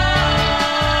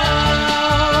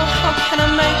 how can I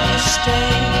make you stay?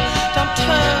 Don't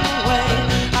turn away.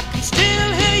 I can still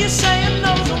hear you saying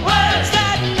those words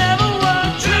that never were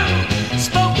true,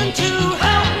 spoken to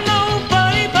help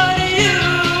nobody but you.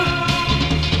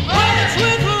 Words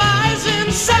with lies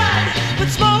inside, but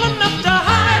small enough to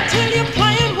hide till your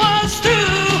plan was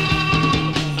through.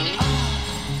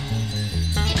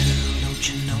 Don't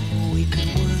you know we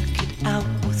could work it out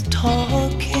with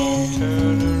talking?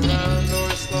 Turn around or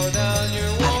slow down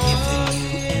your I've given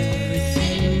you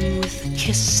everything with a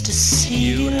kiss to seal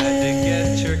You had to it.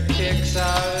 get your kicks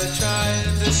out of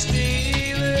trying to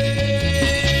steal it.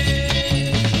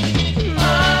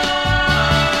 Oh,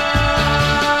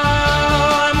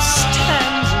 I'm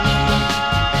standing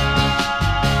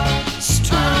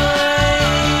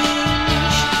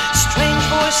strange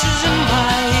voices in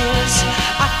my ears.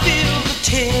 I feel the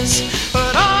tears,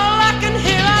 but all I can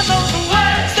hear are those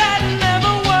words that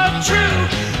never were true,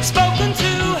 spoken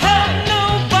to help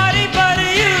nobody but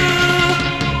you.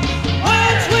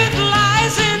 Words with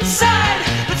lies inside,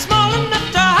 but small enough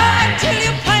to hide till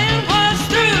your plan was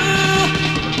through.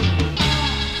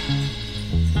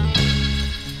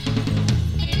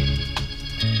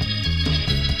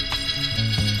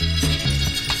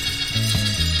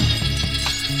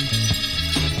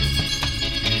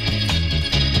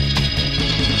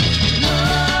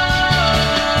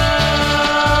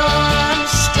 I'm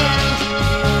standing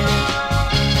here,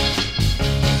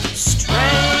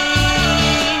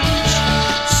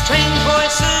 strange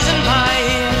voices in my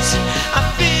ears. I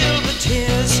feel the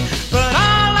tears, but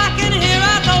all I can hear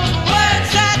are those words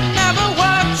that never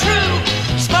were true,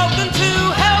 spoken to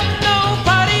help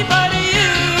nobody but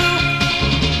you.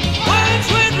 Words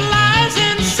with lies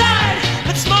inside,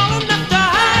 but small enough to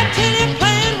hide till your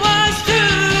plan was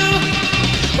through.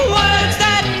 Words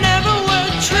that never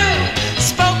were true,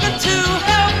 spoken to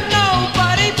help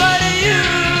nobody but you.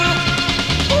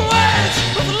 Words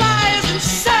with lies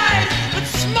inside, but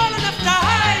small enough to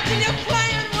hide till your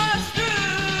plan was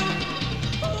through.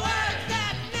 Words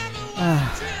that never were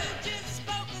true, just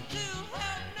spoken to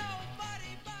help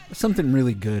nobody but Something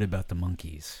really good about the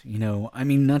Monkees, you know. I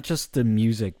mean, not just the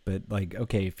music, but like,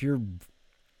 okay, if you're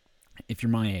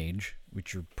my age,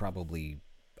 which you're probably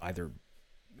either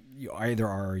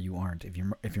are or you aren't. If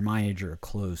you're my age or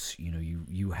close, you know,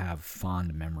 you have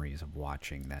fond memories of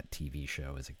watching that TV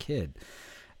show as a kid,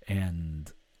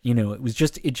 and you know, it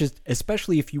just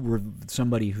especially if you were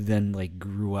somebody who then like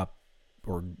grew up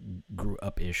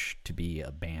ish to be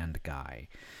a band guy,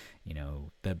 you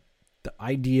know, the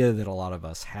idea that a lot of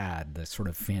us had, the sort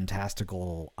of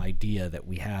fantastical idea that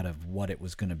we had of what it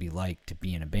was going to be like to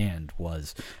be in a band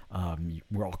was,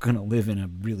 we're all going to live in a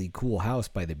really cool house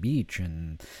by the beach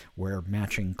and wear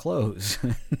matching clothes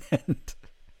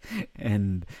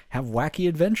and have wacky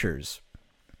adventures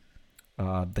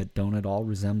that don't at all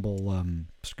resemble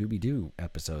Scooby-Doo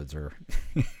episodes or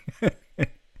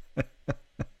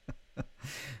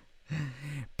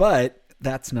but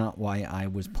that's not why I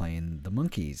was playing the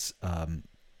Monkees.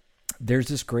 There's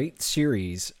this great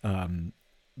series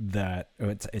that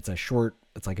it's a short,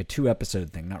 it's like a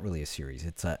 2-episode thing, not really a series.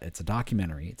 It's a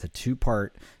documentary. It's a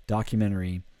 2-part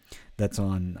documentary that's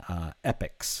on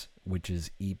Epix, which is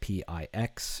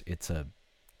EPIX. It's a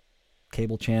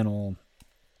cable channel.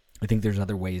 I think there's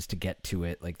other ways to get to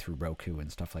it, like through Roku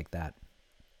and stuff like that.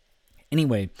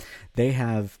 Anyway, they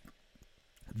have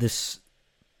this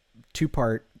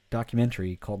 2-part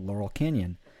documentary called Laurel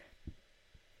Canyon,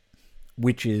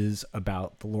 which is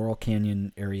about the Laurel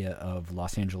Canyon area of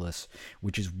Los Angeles,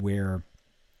 which is where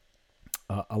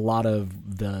a lot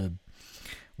of the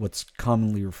what's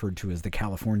commonly referred to as the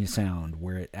California sound,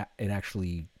 where it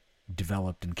actually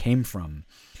developed and came from.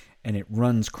 And it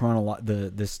runs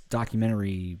this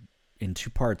documentary in 2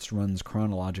 parts runs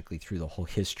chronologically through the whole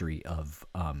history of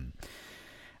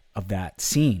that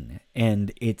scene,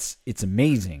 and it's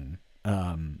amazing.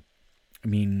 I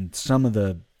mean, some of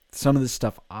the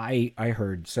stuff I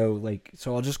heard. So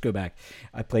I'll just go back.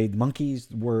 I played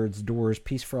Monkees, Words, Doors,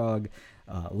 Peace Frog,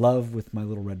 Love with My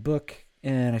Little Red Book,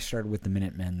 and I started with the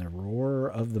Minutemen. The roar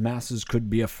of the masses could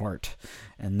be a fart,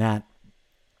 and that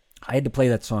I had to play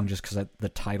that song just because the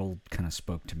title kind of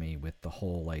spoke to me with the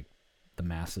whole like the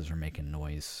masses are making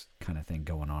noise kind of thing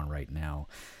going on right now.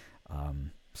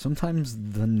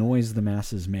 Sometimes the noise the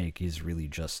masses make is really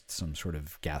just some sort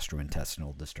of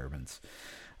gastrointestinal disturbance,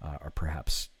 or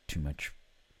perhaps too much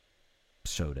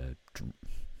soda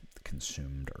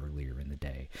consumed earlier in the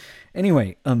day.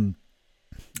 Anyway,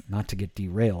 not to get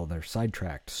derailed or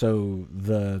sidetracked. So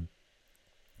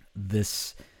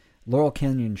this Laurel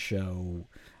Canyon show,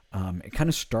 it kind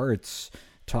of starts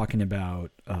talking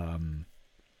about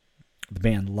the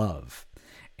band Love.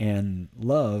 And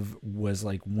Love was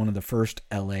like one of the first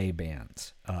LA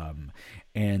bands.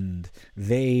 And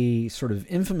they sort of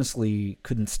infamously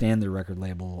couldn't stand their record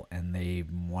label, and they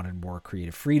wanted more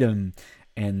creative freedom.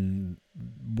 And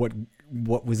what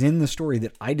was in the story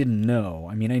that I didn't know,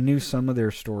 I mean, I knew some of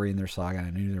their story and their saga, and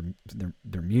I knew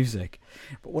their music,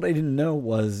 but what I didn't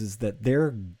know is that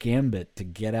their gambit to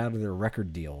get out of their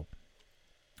record deal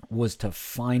was to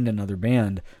find another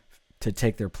band to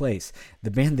take their place. The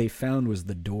band they found was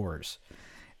The Doors,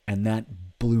 and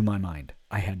that blew my mind.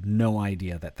 I had no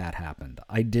idea that happened.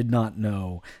 I did not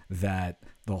know that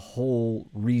the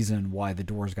whole reason why The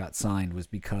Doors got signed was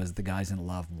because the guys in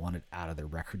Love wanted out of their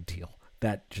record deal.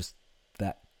 That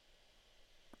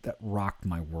rocked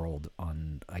my world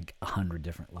on like 100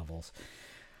 different levels.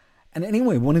 And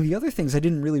anyway, one of the other things I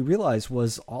didn't really realize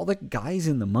was all the guys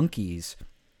in the Monkees,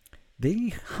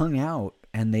 they hung out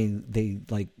and they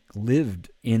like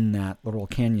lived in that Laurel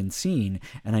Canyon scene.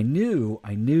 And I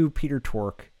knew Peter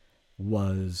Tork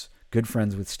was good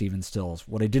friends with Stephen Stills.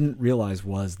 What I didn't realize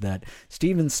was that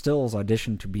Stephen Stills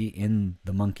auditioned to be in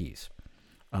the Monkees.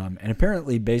 And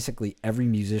apparently, basically every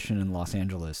musician in Los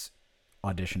Angeles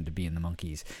auditioned to be in the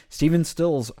Monkees. Stephen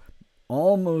Stills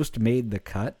almost made the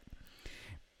cut,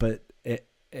 but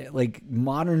like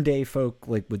modern day folk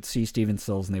like would see Stephen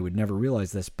Stills and they would never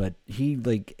realize this, but he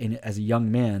as a young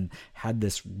man had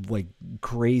this like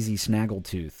crazy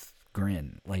snaggletooth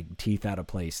grin, like teeth out of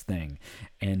place thing,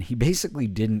 and he basically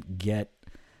didn't get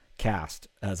cast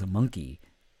as a Monkee,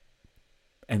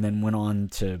 and then went on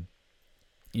to,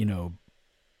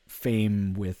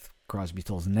 fame with Crosby,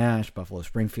 Stills and Nash, Buffalo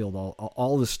Springfield,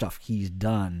 all the stuff he's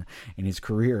done in his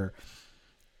career,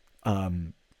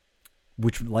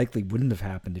 which likely wouldn't have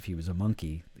happened if he was a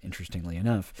Monkee, interestingly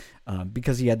enough,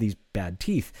 because he had these bad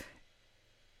teeth.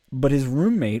 But his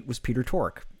roommate was Peter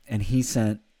Tork, and he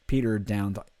sent Peter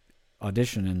down to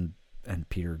audition, and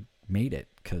Peter made it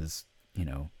because,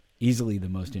 easily the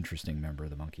most interesting member of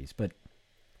the Monkees. But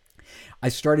I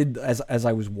started, as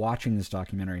I was watching this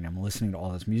documentary and I'm listening to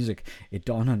all this music, it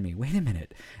dawned on me, wait a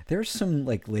minute, there's some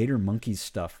like later Monkees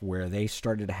stuff where they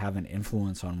started to have an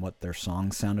influence on what their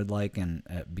songs sounded like, and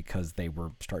because they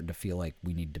were starting to feel like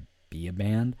we need to be a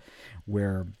band,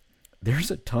 where there's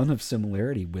a ton of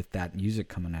similarity with that music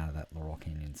coming out of that Laurel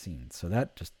Canyon scene. So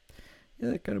that just,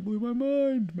 that kind of blew my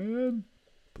mind, man.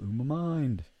 Blew my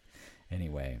mind.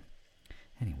 Anyway.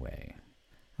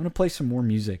 I'm going to play some more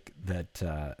music that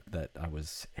I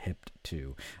was hipped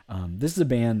to. This is a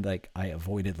band like I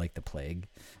avoided like the plague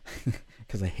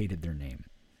because I hated their name.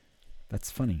 That's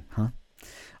funny, huh?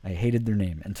 I hated their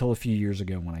name until a few years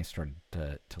ago when I started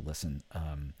to listen.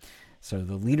 So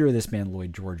the leader of this band,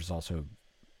 Lloyd George, was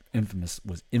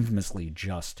infamously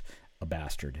just a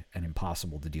bastard and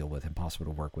impossible to deal with, impossible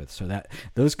to work with. So that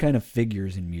those kind of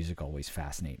figures in music always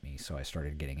fascinate me. So I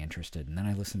started getting interested, and then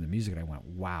I listened to the music and I went,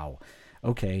 wow,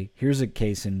 okay, here's a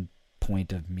case in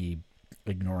point of me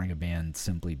ignoring a band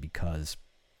simply because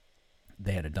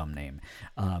they had a dumb name.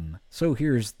 So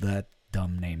here's that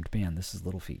dumb named band. This is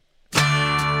Little Feat.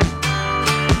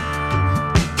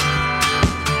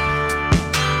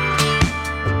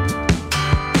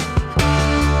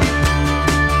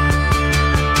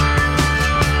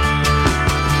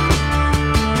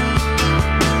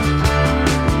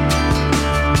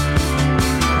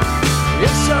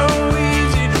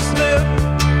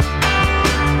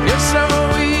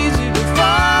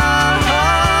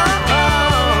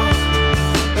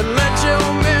 Let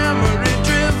your memory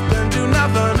drift and do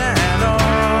nothing at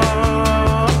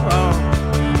all.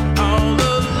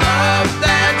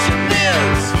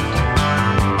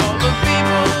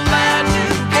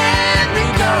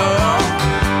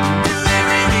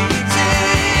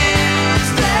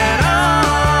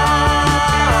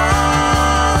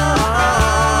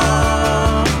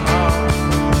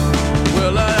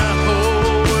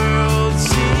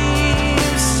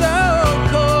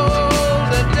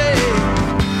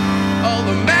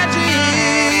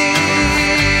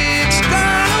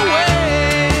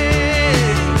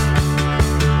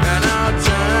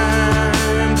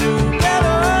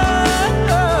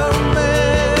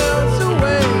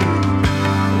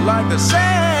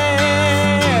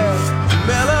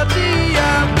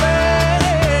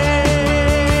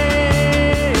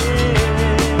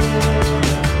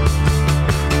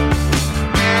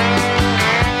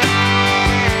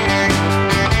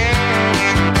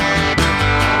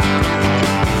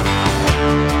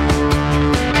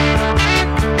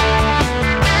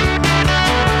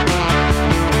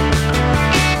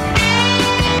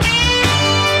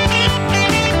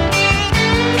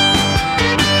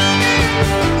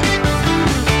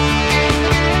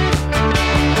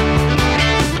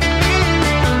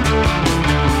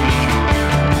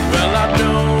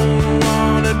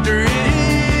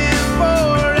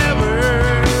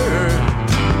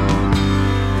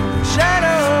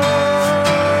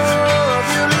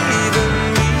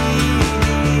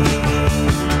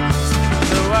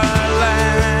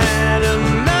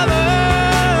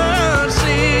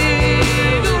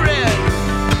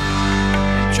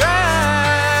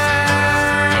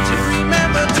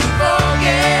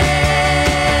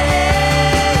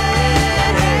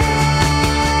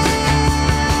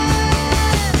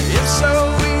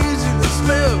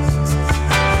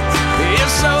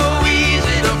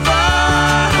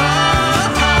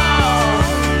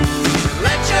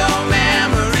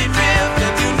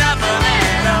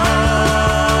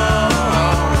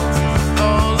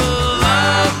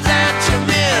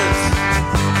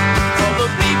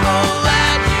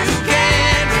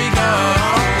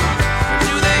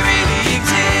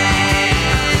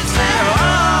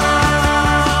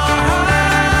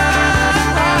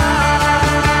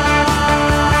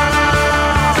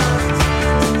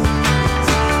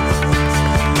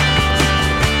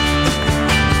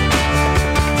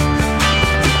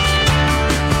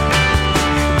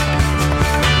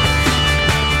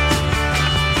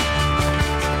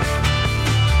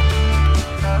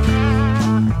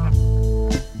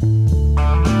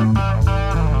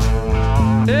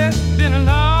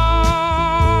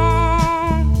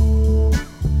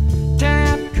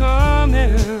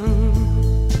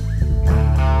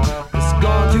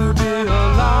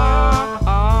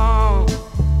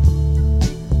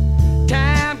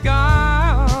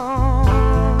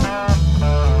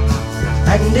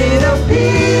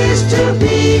 appears to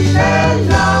be a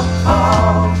love.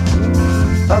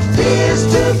 Appears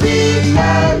to be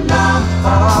a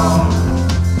love.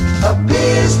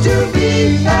 Appears to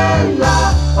be a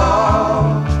love.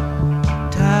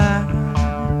 Time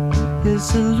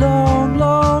is a long,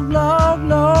 long, long,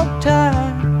 long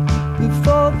time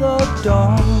before the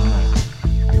dawn.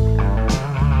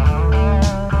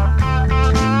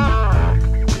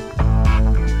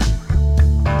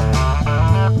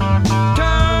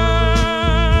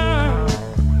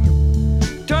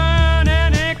 Turn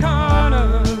any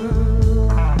corner.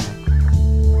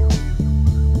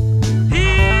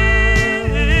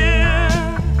 Here,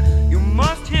 you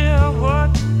must hear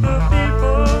what the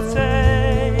people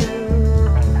say.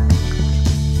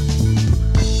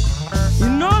 You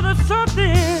know that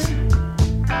something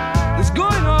is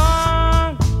going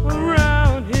on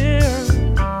around here.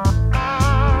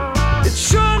 It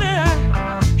surely,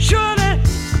 surely,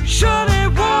 surely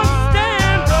won't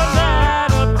stand the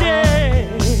light of day.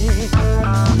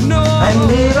 No.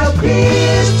 And it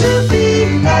appears to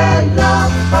be a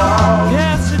love.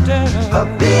 Yes, it does.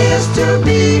 Appears to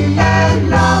be a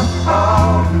love.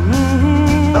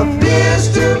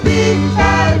 Appears to be a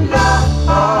love.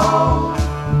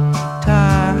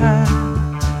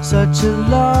 Time, such a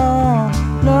long,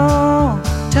 long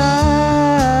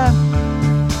time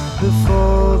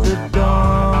before the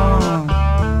dawn.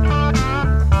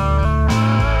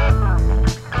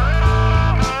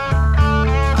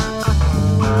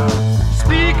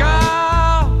 Speak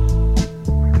out.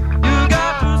 You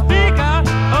got to speak out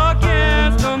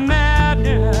against the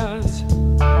madness.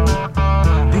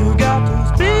 You got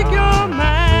to speak your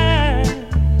mind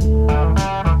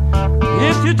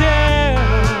if you dare.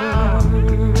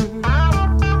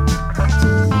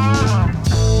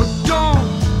 But don't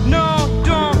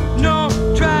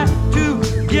try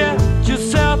to get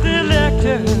yourself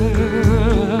elected.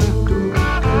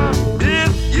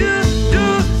 If you do,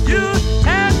 you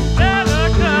had better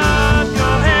cut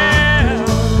your hair.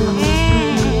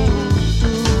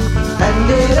 And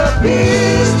it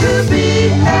appears to be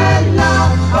a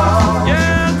love.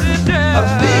 Yes, it does.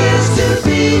 Appears to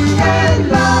be a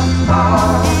love.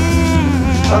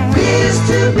 Appears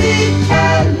to be a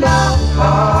love.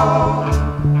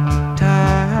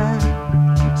 Time,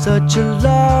 such a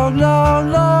long,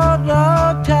 long, long,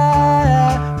 long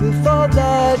time before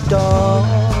the dawn.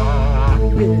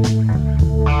 Yeah.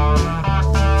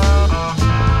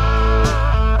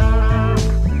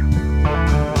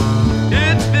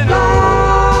 It's been a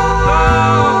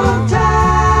Long time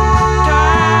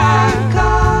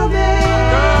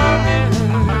coming.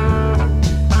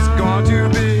 It's going to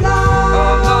be a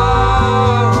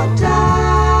Long time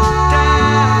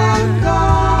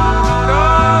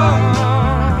coming.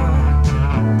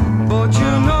 But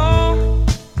you know,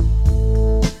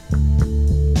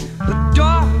 the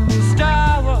darkest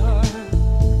hour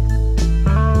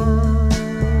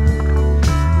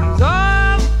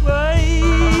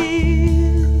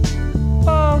is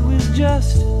always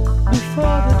just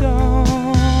before the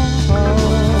dawn.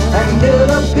 And it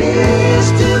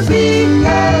appears to be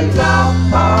a love.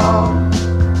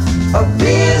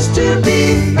 Appears to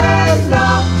be a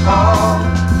love.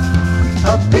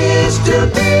 Appears to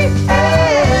be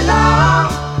a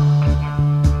love.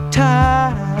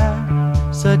 Time,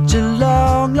 such a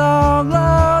long, long,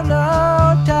 long,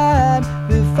 long time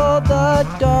before the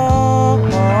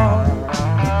dawn.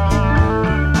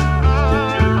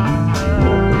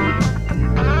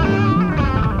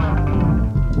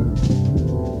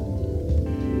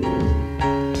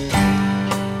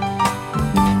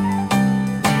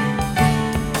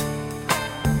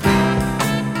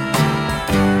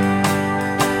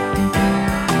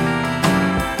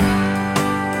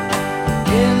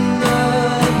 In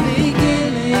the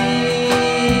beginning,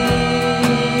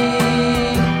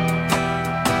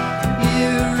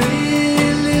 you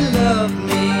really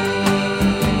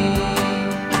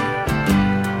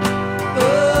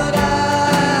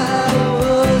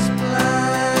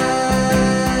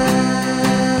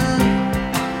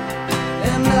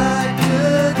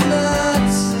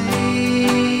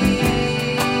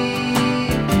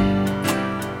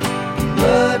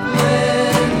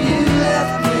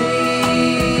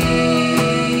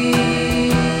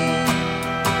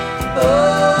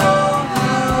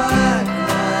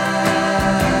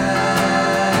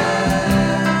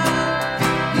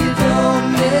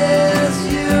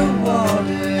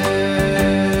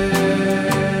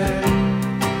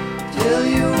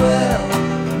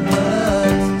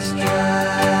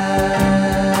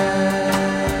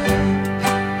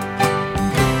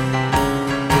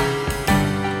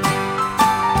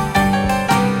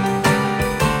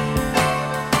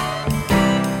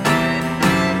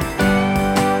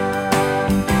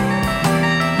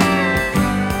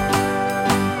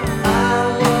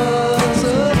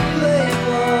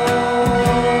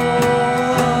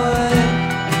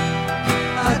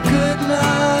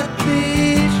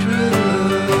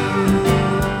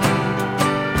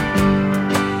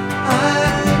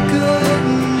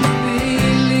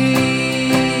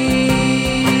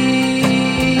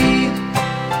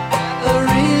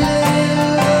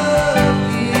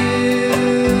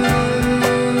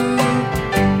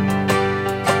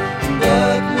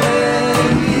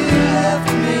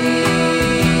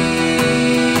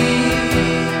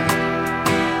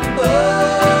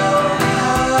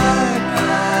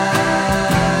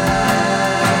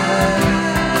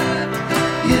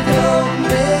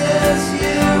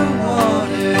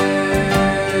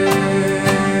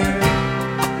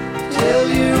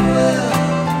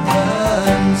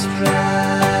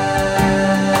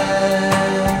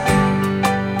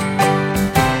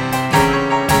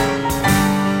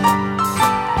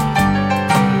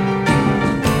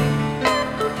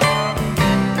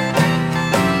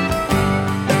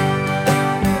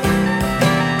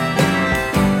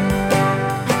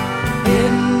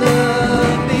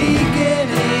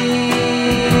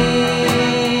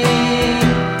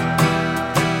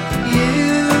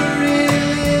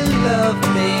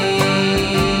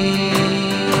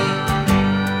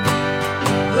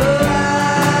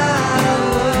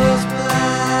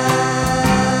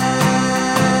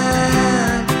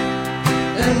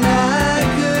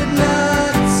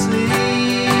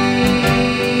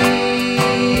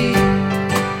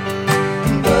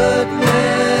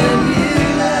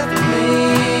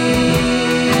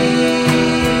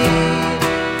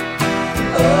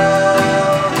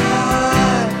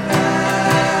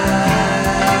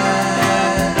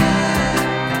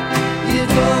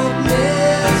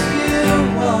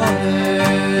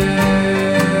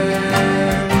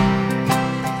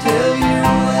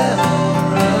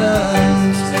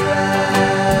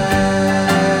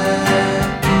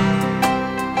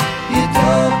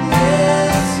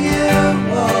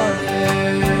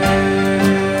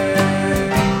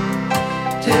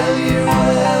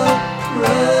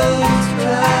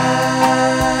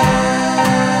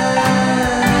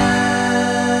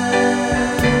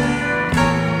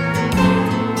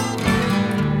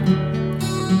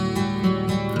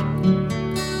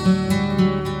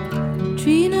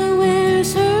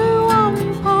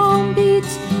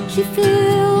She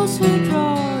fills her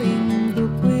drawing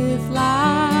book with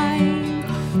line,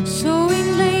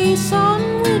 sewing lace on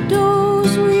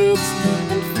widow's weeds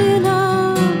and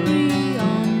filigree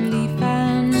on leaf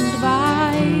and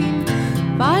vine,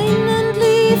 vine and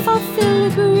leaf of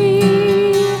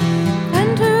filigree,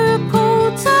 and her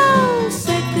coats are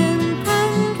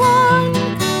second-hand one,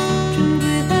 trimmed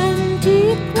with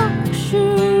antique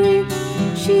luxury.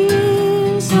 She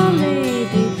is a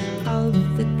lady of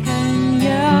the canyon.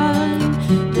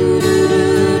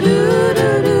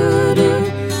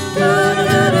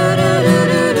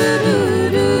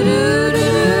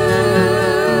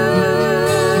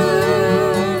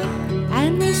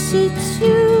 And he sits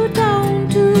you down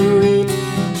to eat.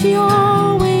 She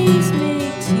always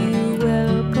makes you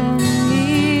welcome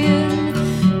in.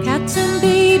 Cats and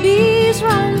babies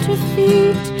round her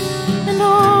feet, and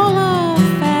all are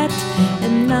fat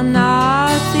and none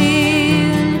are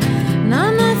thin.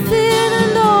 None are thin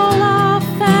and all are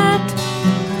fat.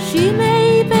 She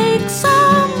may bake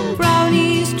some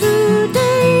brownies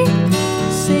today,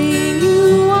 saying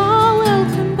you are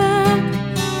welcome back.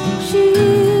 She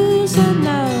is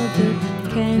another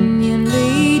canyon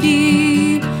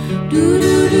lady. Do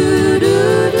do do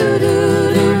do do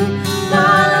do do. La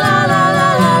la la la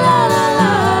la la la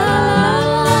la.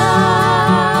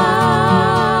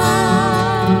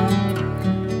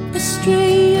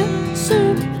 Estrella,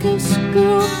 circus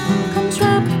girl, comes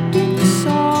wrapped in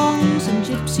songs and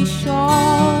gypsy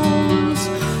shawls.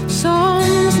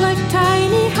 Songs like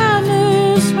tiny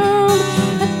hammers hurled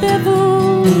at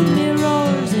beveled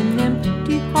mirrors in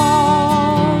empty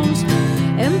halls.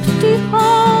 Empty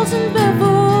halls and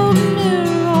beveled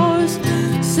mirrors,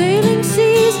 sailing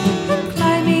seas and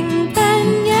climbing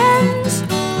canyons.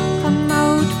 Come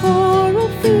out for a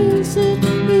visit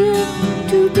here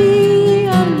to be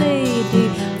a lady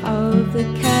of the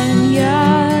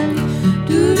canyon.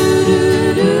 Do do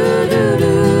do do do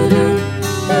do do.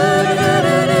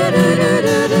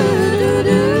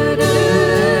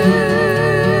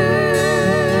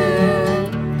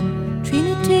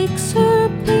 Trina takes her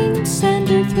paints and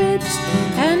her threads,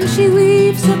 and she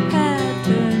weaves a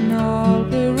pattern all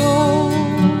her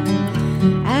own.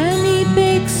 Annie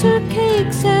bakes her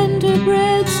cakes and her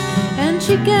breads, and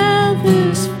she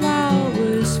gathers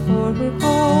flowers for her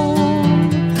home.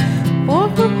 For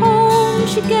her home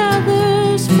she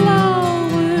gathers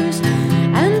flowers,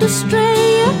 and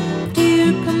Estrella,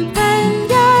 dear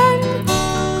companion,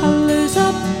 colors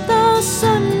up the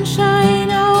sunshine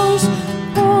hours,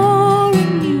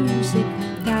 pouring music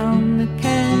down the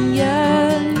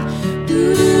canyon.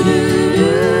 Do do do do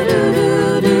do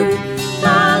do do.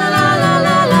 La la la la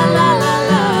la la la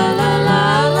la la la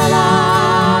la la.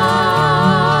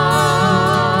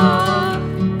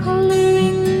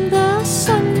 Coloring the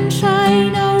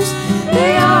sunshine hours,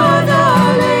 they are the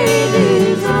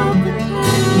ladies of the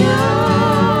canyon.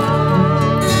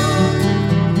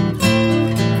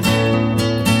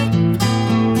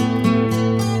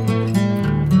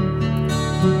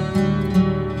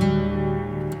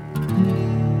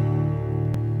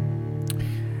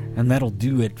 And that'll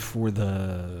do it for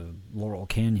the Laurel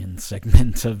Canyon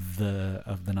segment of the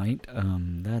night.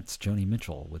 That's Joni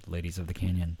Mitchell with "Ladies of the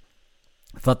Canyon."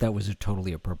 I thought that was a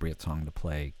totally appropriate song to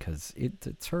play because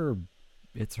it's her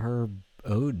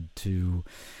ode to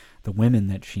the women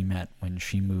that she met when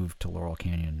she moved to Laurel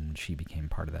Canyon and she became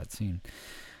part of that scene.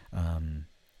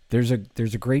 There's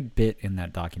a great bit in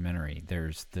that documentary.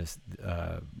 There's this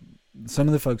some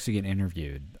of the folks who get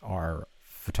interviewed are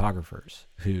photographers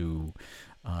who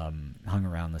hung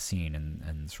around the scene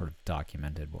and sort of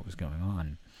documented what was going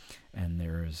on. And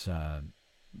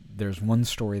there's one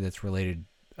story that's related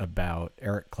about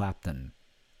Eric Clapton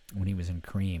when he was in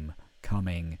Cream,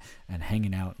 coming and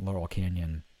hanging out in Laurel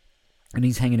Canyon. And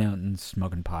he's hanging out and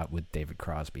smoking pot with David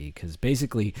Crosby, because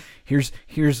basically, here's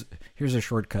a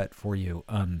shortcut for you.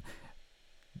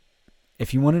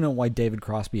 If you want to know why David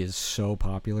Crosby is so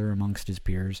popular amongst his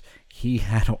peers, he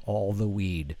had all the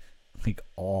weed, like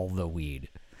all the weed.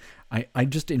 I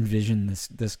just envision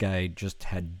this guy just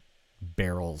had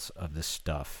barrels of this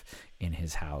stuff in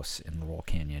his house in Laurel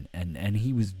Canyon, and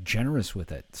he was generous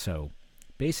with it. So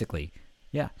basically,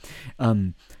 yeah.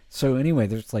 So anyway,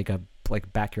 there's like a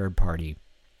backyard party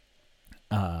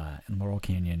in Laurel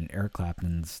Canyon. Eric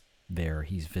Clapton's there.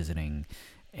 He's visiting,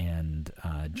 and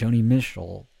Joni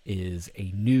Mitchell is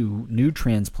a new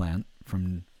transplant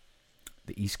from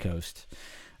the East Coast,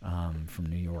 from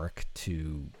New York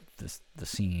to the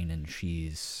scene, and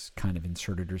she's kind of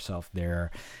inserted herself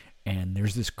there. And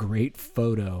there's this great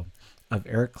photo of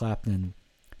Eric Clapton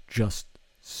just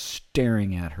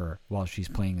staring at her while she's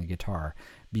playing the guitar,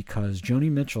 because Joni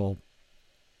Mitchell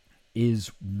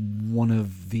is one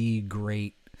of the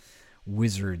great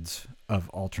wizards of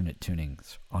alternate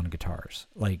tunings on guitars.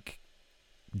 Like,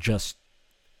 just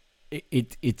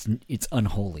it's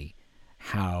unholy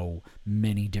how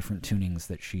many different tunings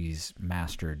that she's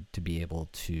mastered to be able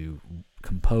to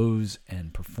compose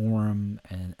and perform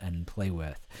and play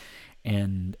with.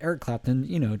 And Eric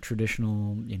Clapton,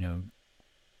 traditional,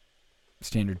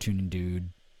 standard tuning dude,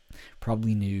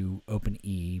 probably knew open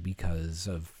E because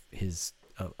of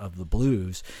of the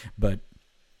blues, but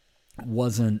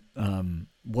wasn't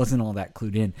all that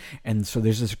clued in. And so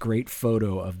there's this great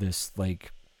photo of this,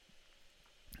 like,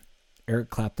 Eric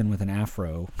Clapton with an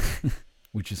afro,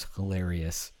 which is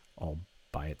hilarious all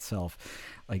by itself,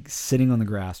 like sitting on the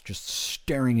grass just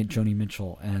staring at Joni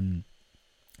Mitchell. And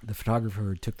the photographer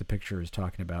who took the picture is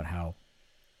talking about how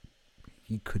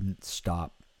he couldn't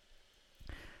stop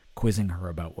quizzing her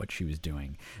about what she was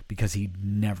doing because he'd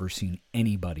never seen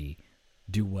anybody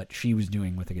do what she was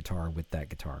doing with a guitar, with that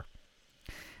guitar,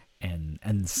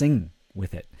 and sing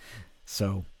with it.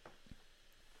 So,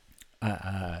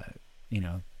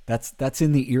 that's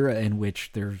in the era in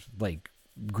which there's like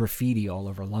graffiti all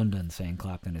over London saying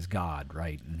Clapton is God,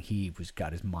 right? And he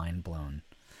got his mind blown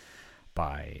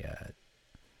by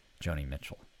Joni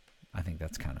Mitchell. I think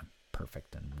that's kind of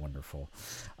perfect and wonderful.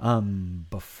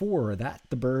 Before that,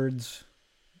 the Byrds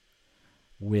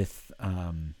with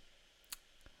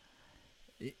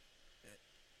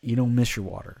You Don't Miss Your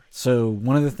Water. So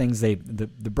one of the things the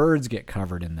Byrds get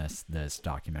covered in this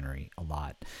documentary a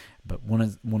lot, but one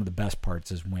of the best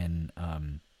parts is when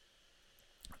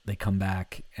they come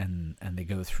back and they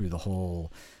go through the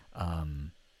whole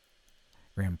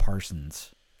Graham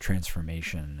Parsons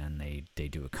transformation, and they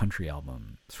do a country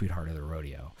album, Sweetheart of the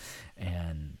Rodeo,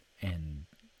 and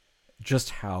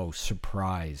just how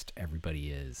surprised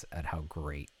everybody is at how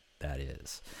great that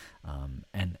is,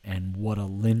 and what a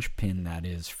linchpin that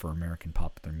is for American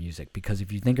popular music. Because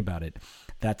if you think about it,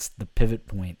 that's the pivot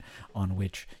point on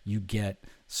which you get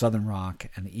Southern rock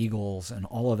and the Eagles and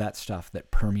all of that stuff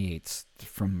that permeates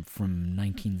from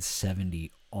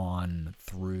 1970 on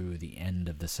through the end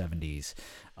of the 70s,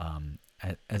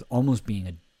 as almost being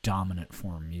a dominant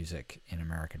form of music in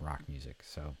American rock music.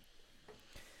 So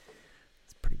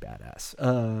it's pretty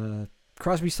badass.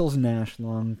 Crosby, Stills and Nash,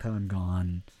 Long Time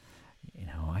Gone.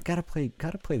 I gotta play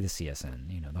the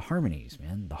CSN. The harmonies,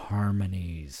 man, the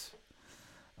harmonies.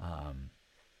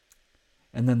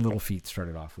 And then Little Feat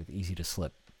started off with Easy to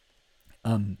Slip.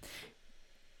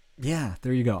 Yeah,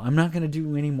 there you go. I'm not gonna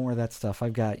do any more of that stuff.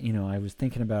 I've got, I was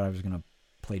thinking about I was gonna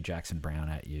play Jackson Browne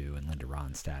at you and Linda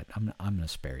Ronstadt. I'm gonna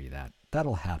spare you that.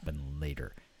 That'll happen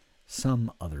later,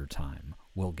 some other time.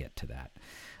 We'll get to that.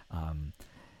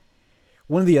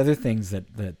 One of the other things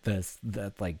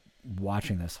that like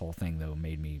watching this whole thing though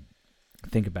made me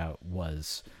think about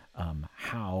was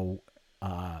how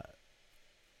a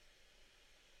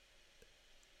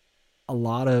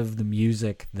lot of the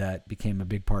music that became a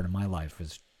big part of my life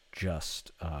was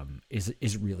just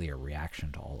is really a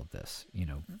reaction to all of this.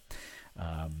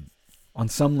 On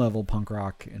some level, punk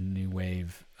rock and new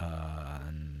wave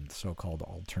and so-called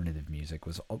alternative music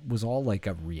was all like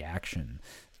a reaction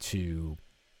to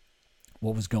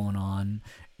what was going on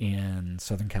in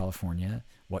Southern California,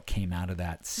 what came out of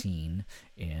that scene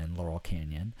in Laurel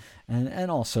Canyon,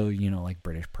 and also, like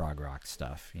British prog rock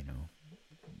stuff,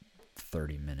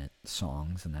 30-minute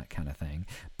songs and that kind of thing.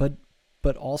 But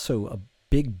also a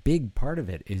big part of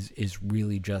it is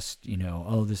really just,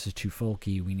 oh, this is too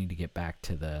folky, we need to get back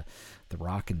to the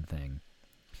rockin' thing.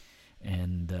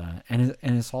 And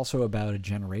it's also about a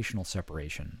generational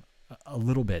separation, a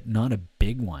little bit, not a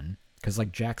big one. Because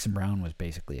like Jackson Browne was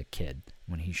basically a kid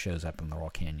when he shows up in Laurel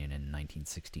Canyon in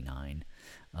 1969.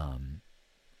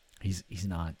 He's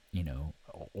not,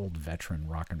 old veteran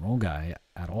rock and roll guy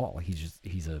at all.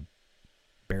 He's a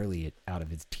barely out of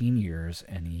his teen years,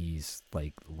 and he's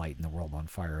like lighting the world on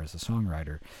fire as a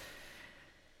songwriter.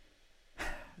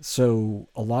 So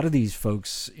a lot of these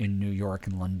folks in New York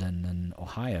and London and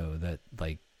Ohio that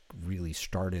like really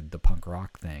started the punk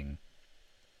rock thing,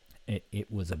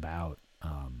 it was about,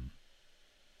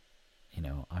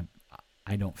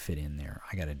 I don't fit in there.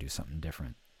 I got to do something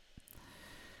different.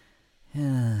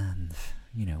 And,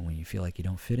 when you feel like you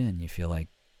don't fit in, you feel like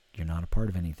you're not a part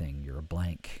of anything. You're a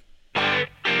blank.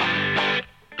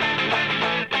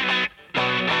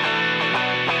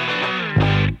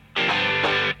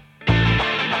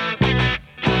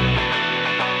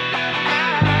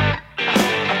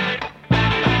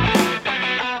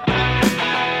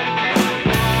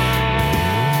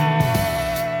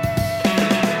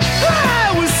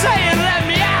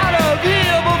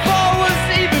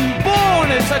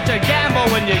 Such a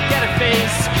gamble when you get a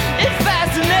face. If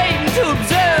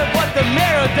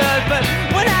but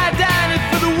when I dine it's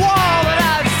for the wall that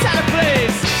I've set a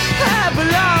place. I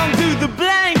belong to the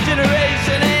blank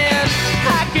generation, and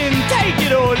I can take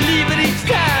it or leave it each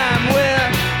time. Well,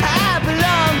 I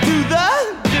belong to the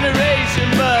generation,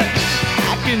 but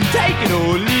I can take it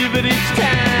or leave it each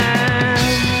time.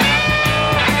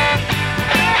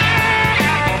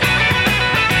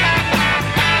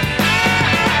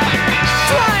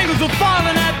 Triangles are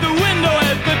falling at the window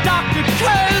as the doctor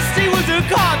cursed. He was a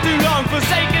car too long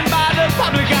forsaken by the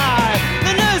public eye.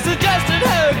 The nurse adjusted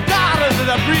her garters as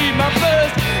I breathed my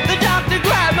first. The doctor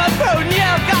grabbed my throat and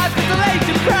yelled God's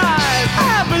consolation prize.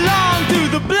 I belong to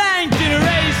the blank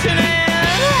generation, and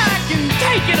I can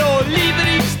take it or leave it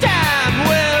each time.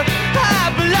 Well,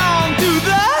 I belong to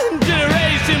the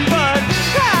generation, but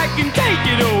I can take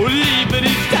it or leave it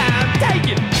each time. Take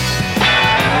it.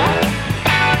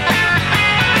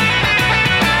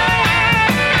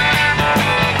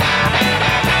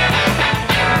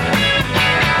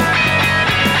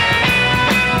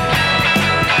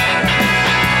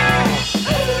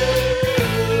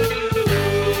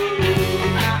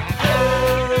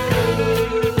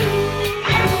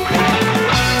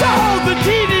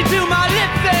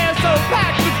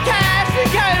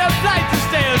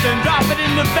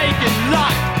 In the vacant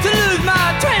lot, to lose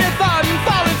my train of thought and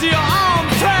fall into your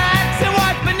arms tracks and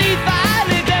watch beneath the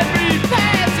eyelids every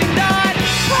passing dot.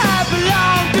 I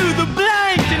belong to the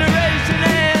blank generation,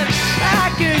 and I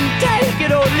can take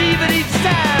it or leave it each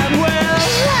time. Well,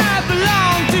 I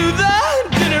belong to the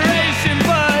generation,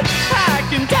 but I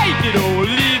can take it or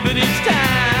leave it each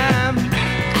time.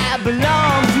 I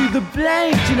belong to the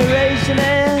blank generation,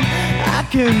 and I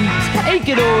can take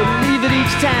it or leave it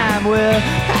each time. Well,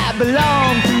 I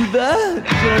belong to the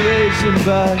generation,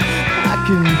 but I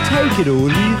can take it or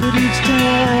leave it each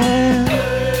time.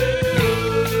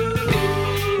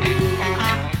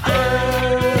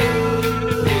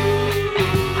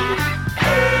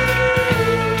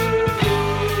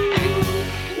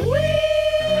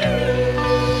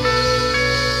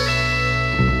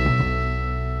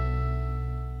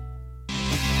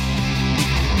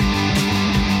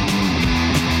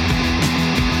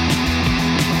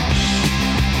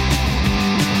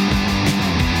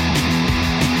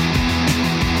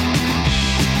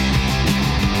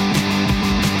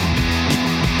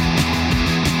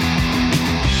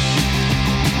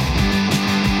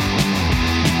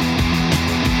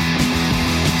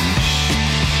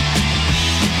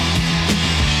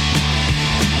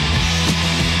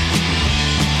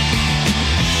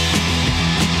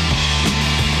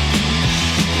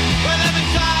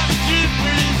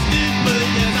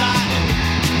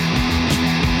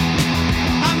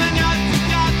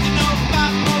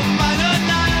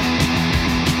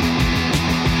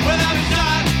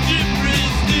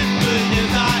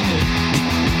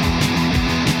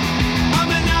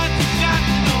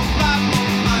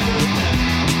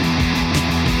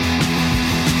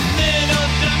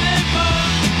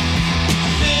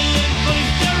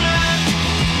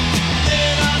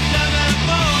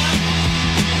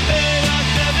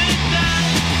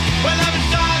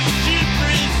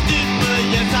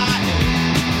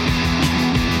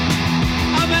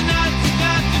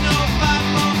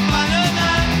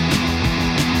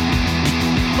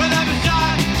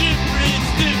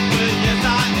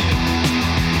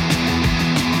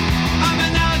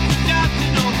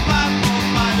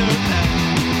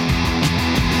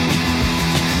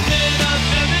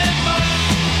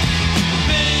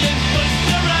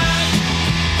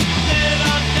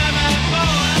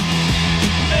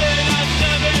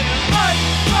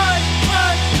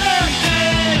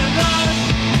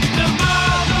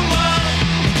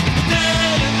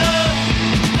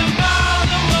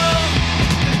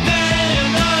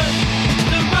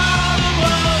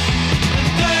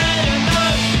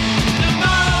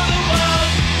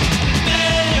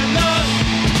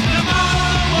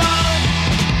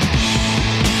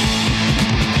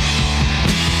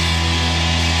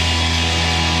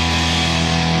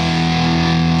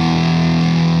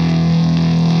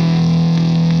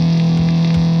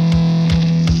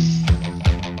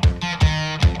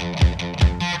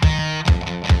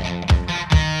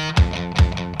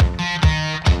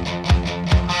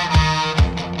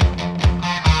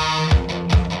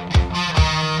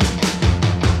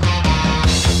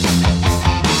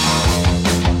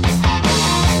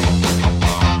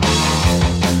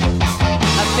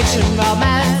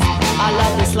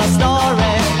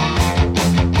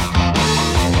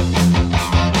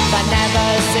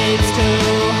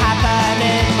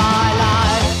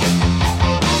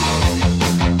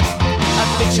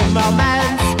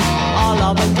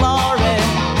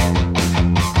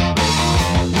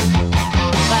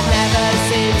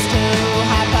 Seems to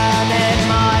happen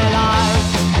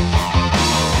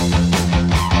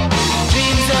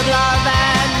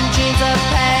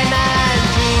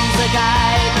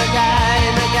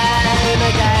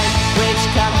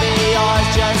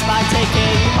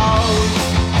taking hold.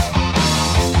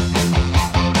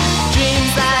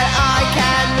 Dreams that I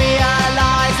can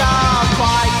realize are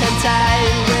quite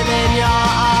contained within your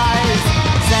eyes.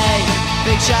 Say,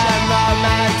 fiction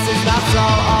romance is not so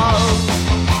old.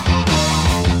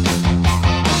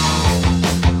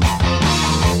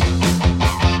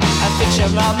 A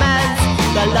fiction romance,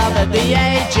 the love of the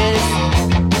ages,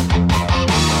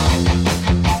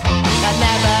 that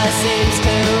never seems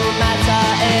to matter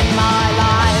in my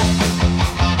life.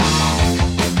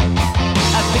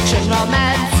 A fiction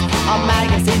romance on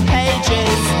magazine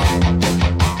pages,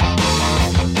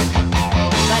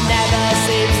 that never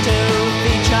seems to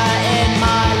feature in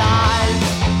my life.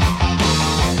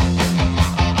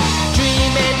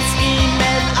 Dreaming,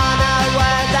 scheming,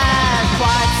 unaware that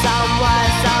quite somewhere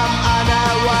some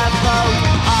unaware folk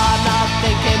are not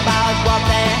thinking about what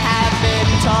they have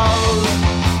been told.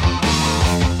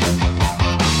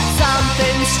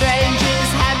 Something strange is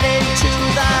happening to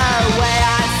the way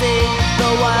I see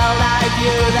the world. I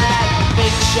view that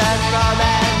fiction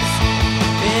romance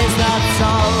is not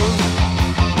sold.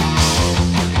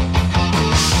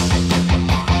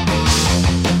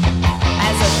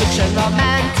 As a fiction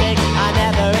romantic, I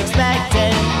never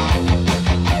expected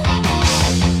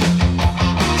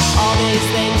all these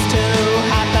things to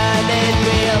happen in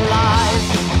real life.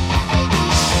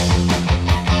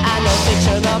 And no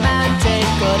fiction romantic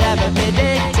could ever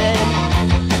predict it.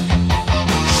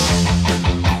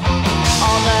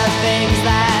 All the things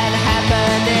that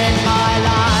happened in my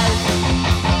life.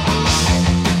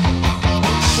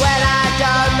 When I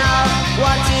don't know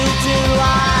what to do,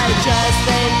 I just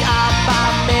think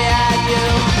about me and you.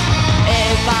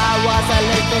 If I was a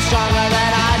little stronger,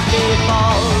 then I'd be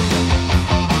bold.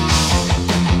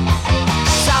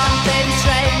 Something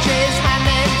strange is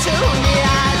happening to me.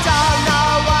 I don't know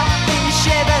what these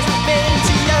shivers mean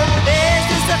to you. Is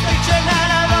this a fiction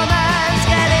and a romance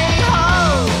getting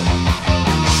hold?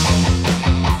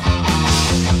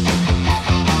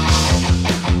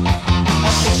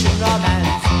 A fiction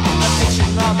romance, a fiction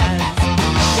romance,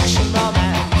 a fiction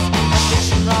romance, a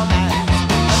fiction romance,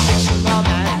 a fiction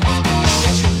romance, a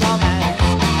fiction romance,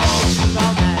 a fiction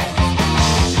romance, a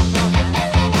fiction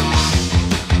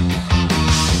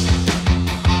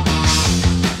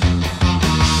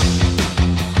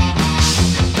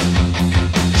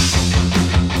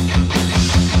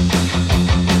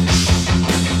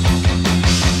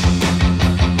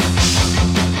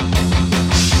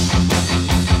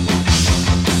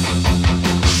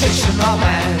fiction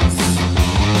romance,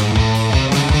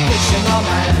 fiction romance, fiction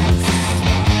romance,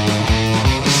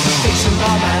 fiction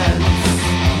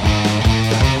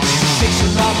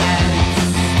romance,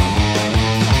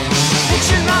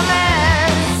 fiction romance,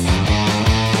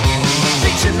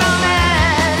 fiction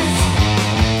romance,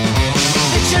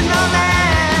 fiction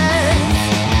romance,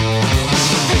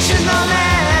 fiction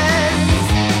romance.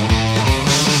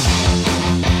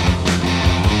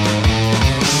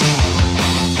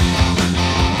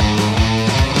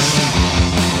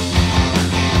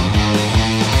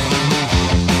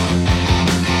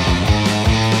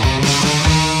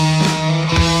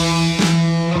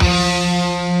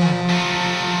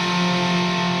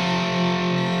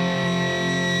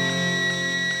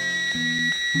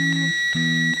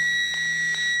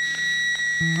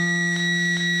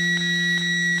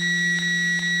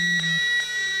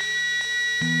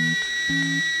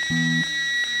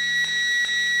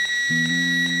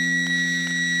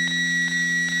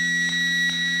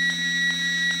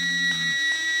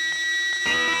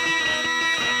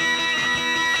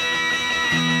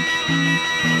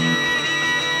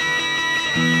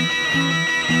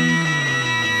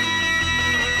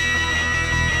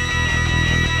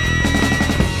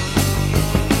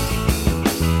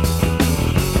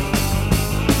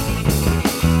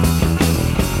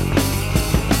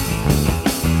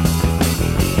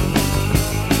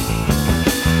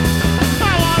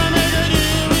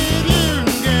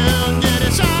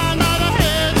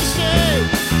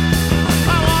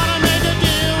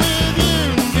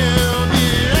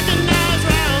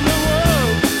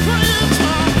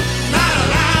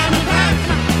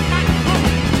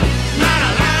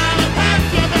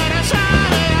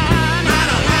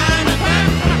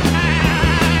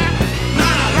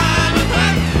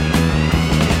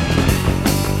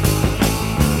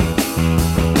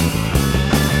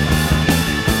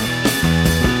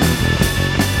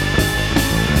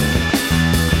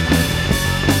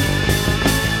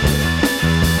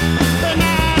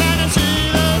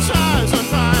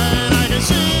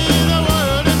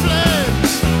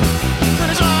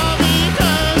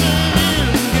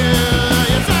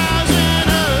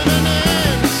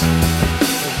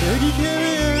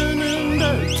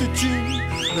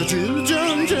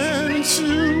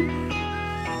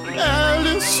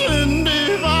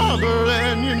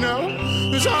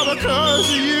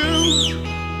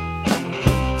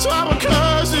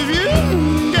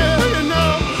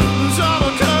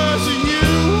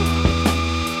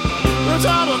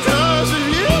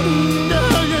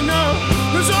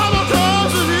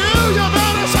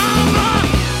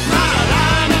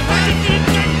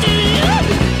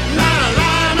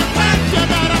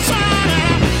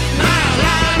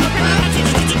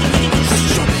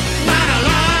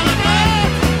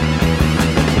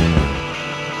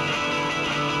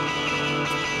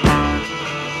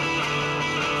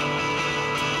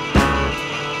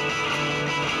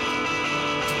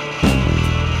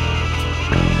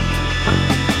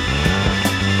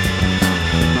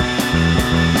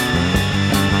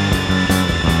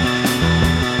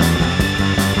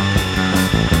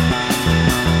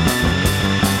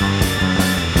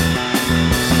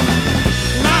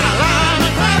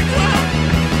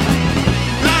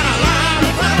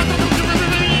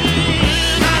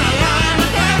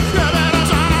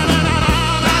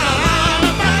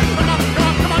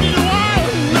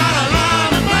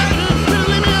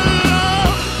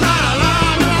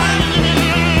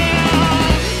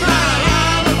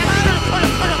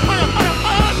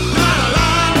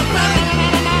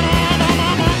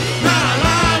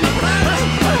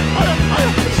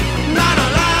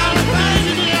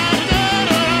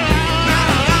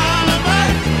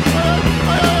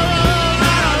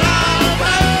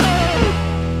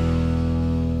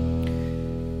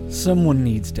 Someone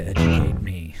needs to educate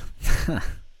me.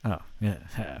 Oh, yeah,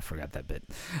 I forgot that bit.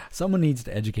 Someone needs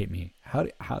to educate me.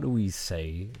 How do we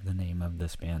say the name of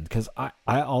this band? Because I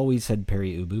always said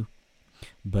Perry Ubu,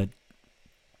 but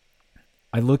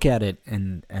I look at it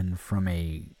and from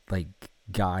a like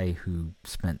guy who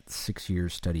spent 6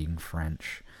 years studying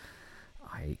French,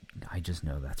 I just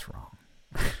know that's wrong.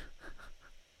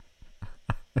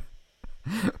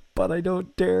 But I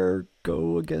don't dare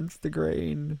go against the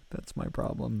grain. That's my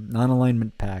problem.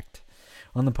 Non-alignment pact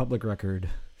on the Public Record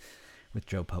with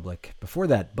Joe Public. Before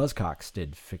that, Buzzcocks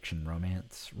did Fiction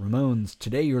Romance. Ramones,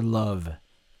 Today Your Love,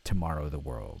 Tomorrow the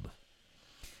World.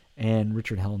 And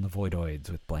Richard Hell and the Voidoids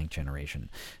with Blank Generation.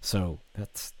 So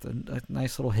that's a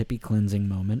nice little hippie cleansing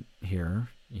moment here.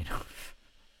 You know,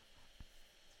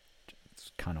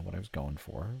 it's kind of what I was going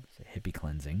for. It's a hippie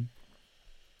cleansing.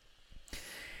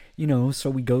 You know, so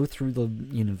we go through the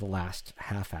last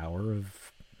half hour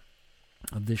of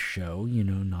this show, you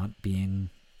know, not being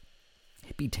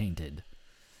hippie tainted.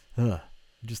 Ugh,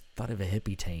 just thought of a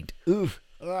hippie taint. Oof.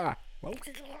 I'm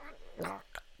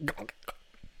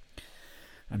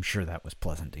sure that was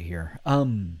pleasant to hear.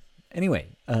 Anyway,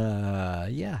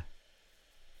 yeah.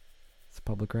 It's a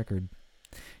Public Record.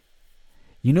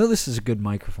 You know this is a good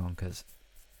microphone because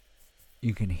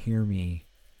you can hear me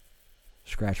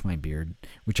scratch my beard,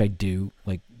 which I do,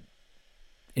 like,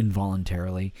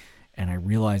 involuntarily, and I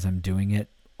realize I'm doing it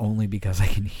only because I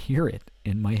can hear it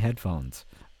in my headphones.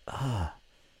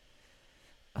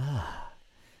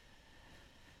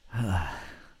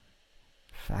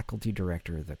 Faculty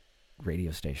director of the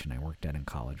radio station I worked at in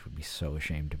college would be so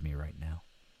ashamed of me right now.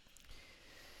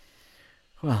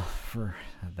 Well, for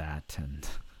that and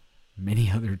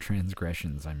many other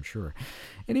transgressions, I'm sure.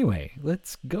 Anyway,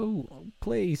 let's go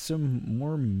play some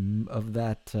more of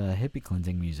that hippie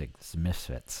cleansing music. This is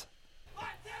Misfits.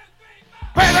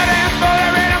 President for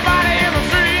anybody in the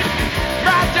street,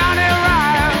 right down and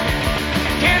right.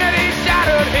 Kennedy's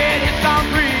shadowed head hits on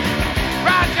Creek,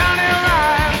 right down and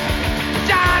right.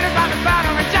 Johnny's about to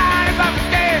battle and Johnny's about to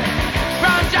scared.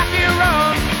 Run, Jackie,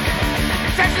 run.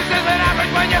 Texas is an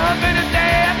average when your husband is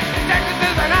dead. Texas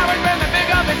is an average when the big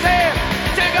up his head.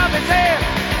 Take up his head,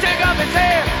 take up his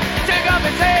head, take up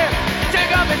his head,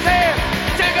 take up his head,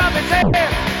 take up his head,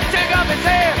 take up his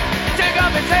head, take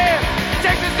up his head.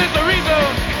 Texas is the reason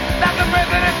that the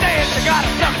president says you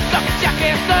gotta suck, suck, jack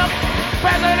and suck.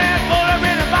 President pulled up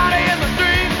anybody in the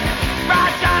street,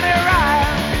 right, Johnny, right.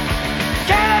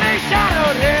 Kennedy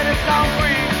shadowed head is on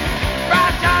free,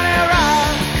 right, Johnny,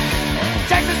 right.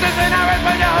 Texas is an Irish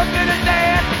when your husband is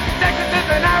dead. Texas is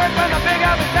an Irish when the big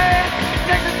up is dead.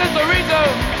 Texas is the reason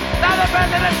that the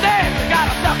president says you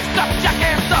gotta suck, suck, jack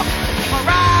and suck.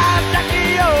 Alright,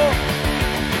 Jackie, yo.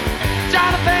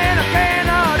 Jonathan, I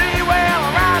cannot eat well.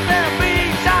 Alright, then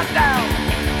be shot down.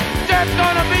 Dirt's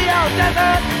gonna be our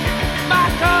desert.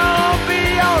 Michael will be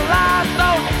our life. So,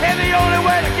 and the only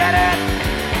way to get it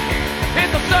is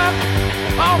to suck,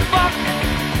 oh fuck,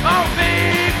 oh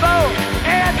people,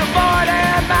 and avoid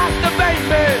and masturbate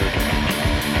me.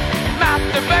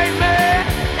 Masturbate me.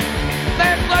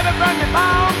 Then slip it from your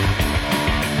palm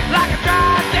like a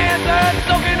dry desert,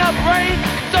 soaking up rain,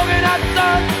 soaking up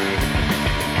sun.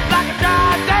 Like a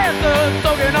dry desert,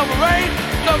 soaking up rain,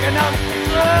 soaking up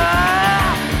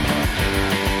sun.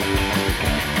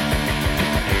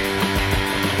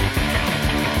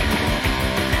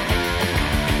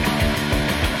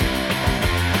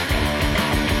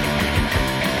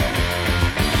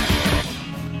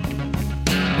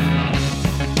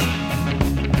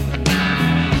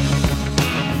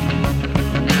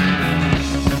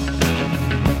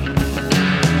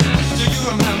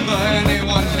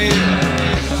 Anyone here?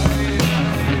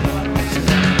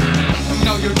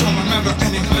 No, you don't remember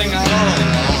anything at all.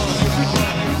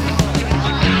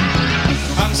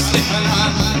 I'm sleeping,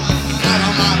 I'm flat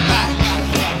on my back.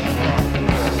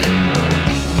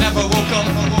 Never woke up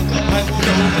at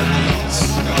golden beats.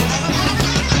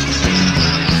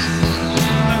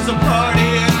 There's a party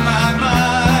in my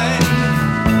mind,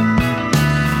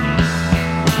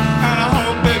 and I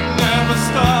hope it never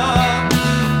stops.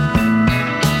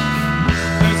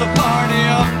 A party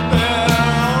up there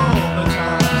all the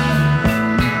time.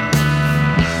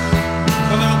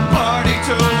 They'll party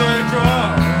till they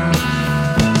drop.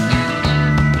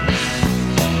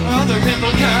 Other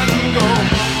people can go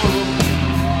home.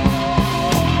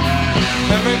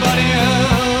 Everybody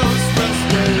else must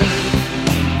stay.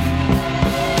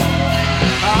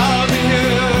 I'll be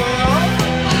here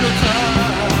all the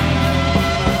time.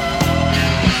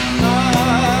 I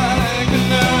can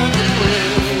never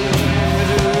quit.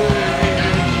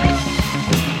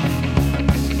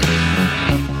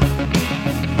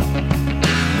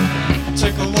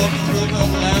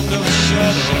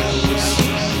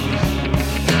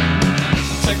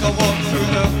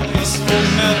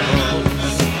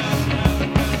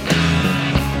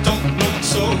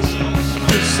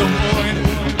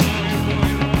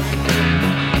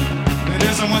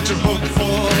 isn't what you hoped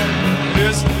for.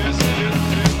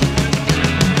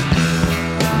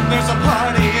 There's a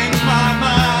party in my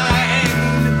mind,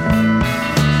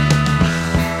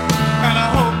 and I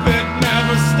hope it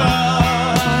never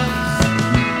stops.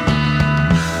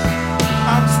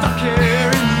 I'm stuck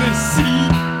here in this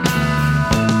seat.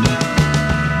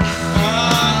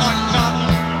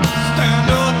 Stand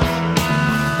up.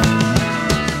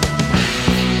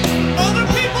 Other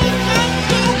people have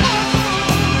to walk.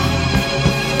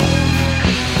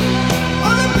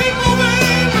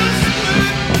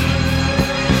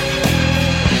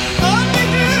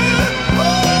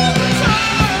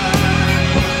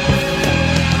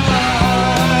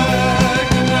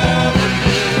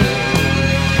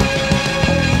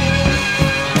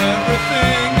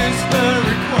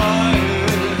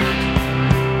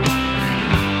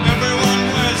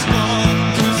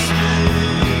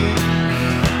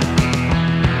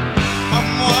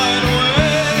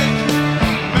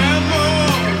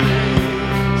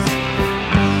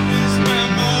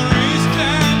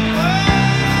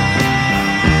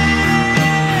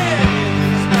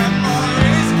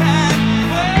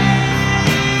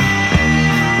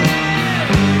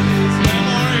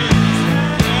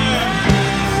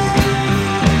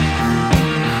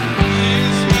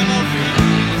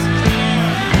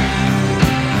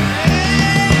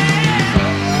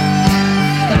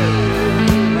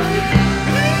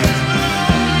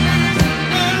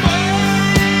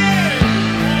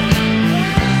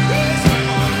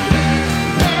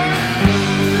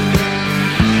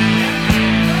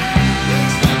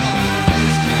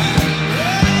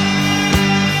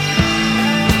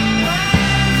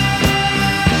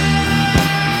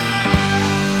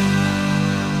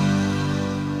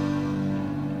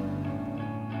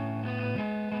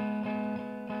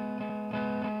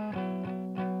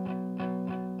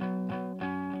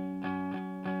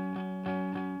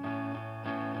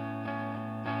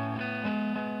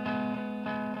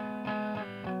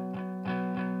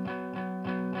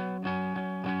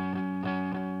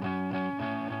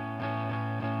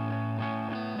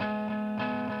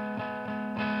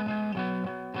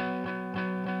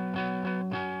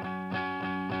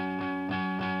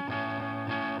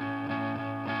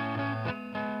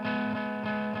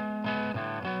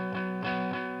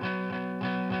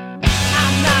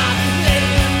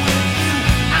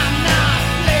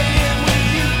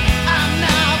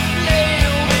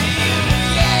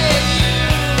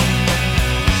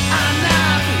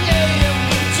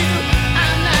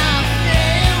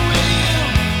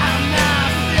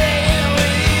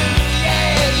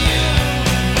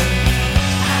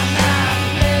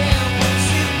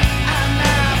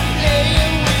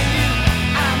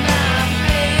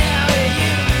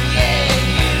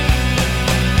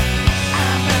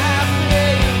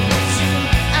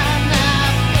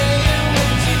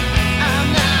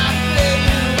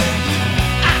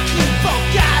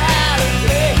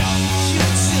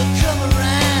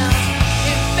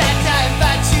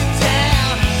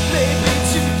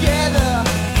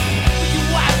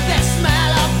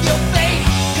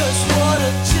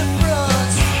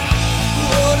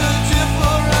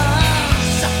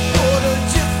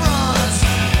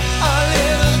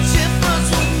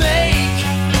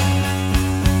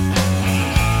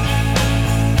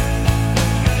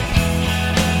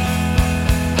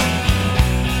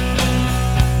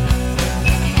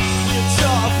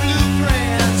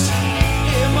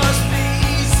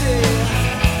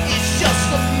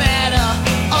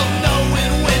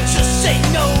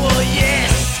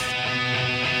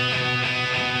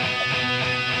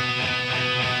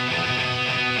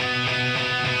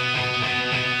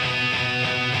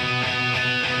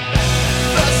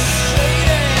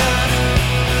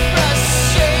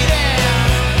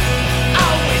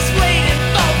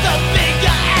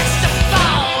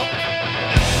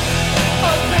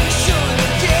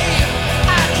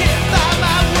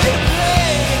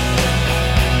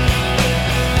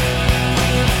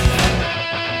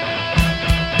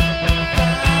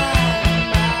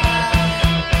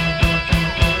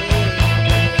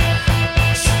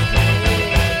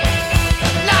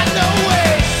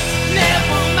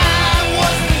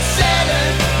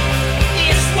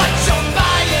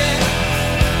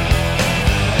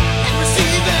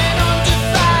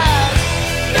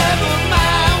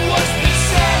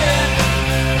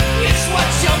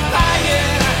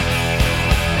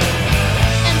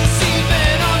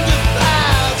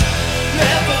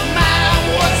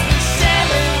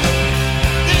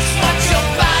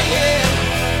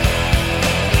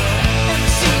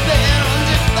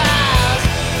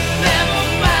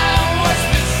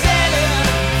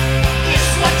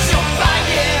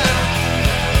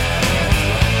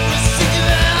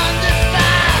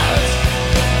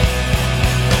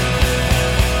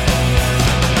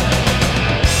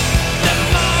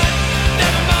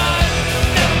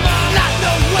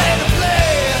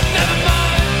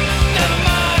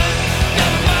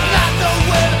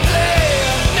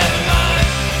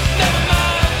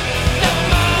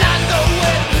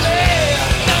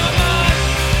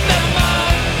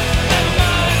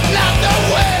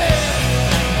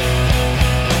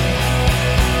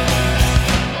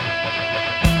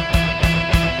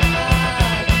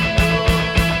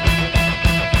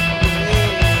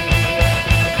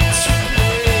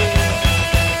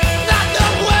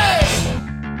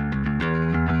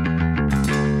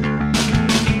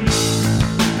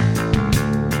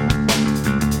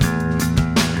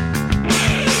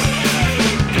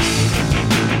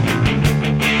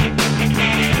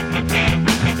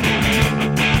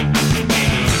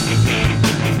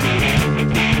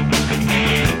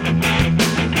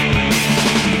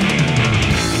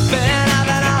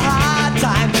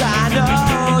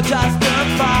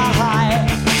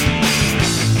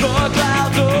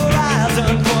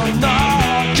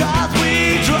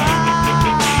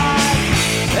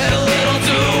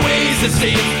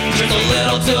 just a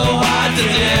little too hard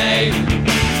today.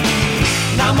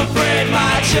 And I'm afraid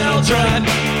my children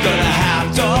gonna have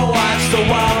to watch the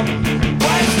world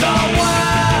waste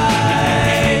away.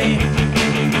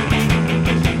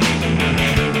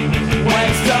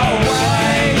 Waste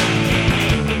away.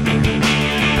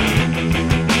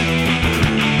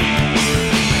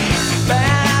 Been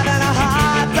having a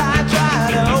hard time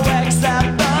trying to accept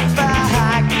the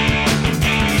fact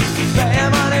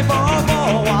paying money for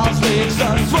more walls leaves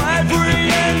us slavery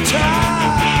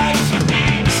intact.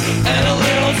 And a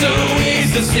little too easy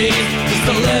to see, just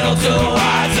a little too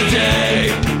hard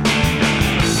today.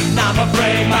 And I'm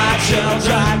afraid my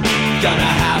children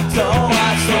gonna have to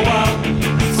watch the world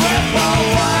slip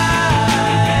away.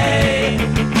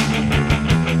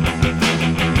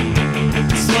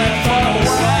 Slip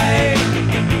away.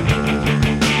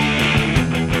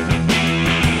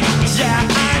 Yeah,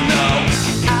 I know.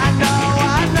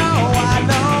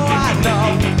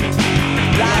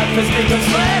 Life has become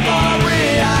slavery.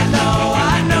 I know.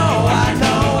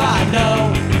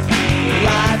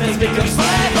 Life has become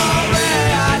slavery.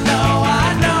 I know.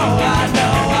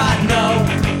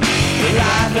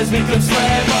 Life has become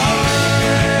slavery.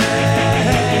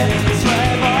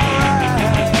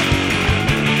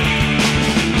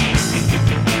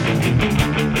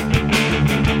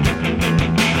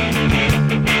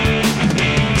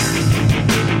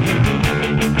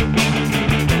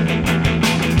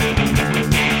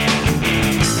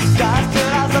 God still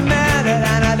has a minute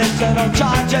and additional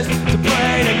charges to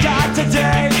pray to God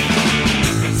today.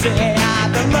 Say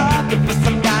I've been looking for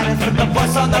some guidance with the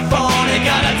voice on the phone. Ain't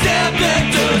got a damn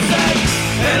thing to say.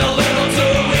 And a little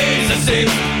too easy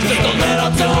seems, just a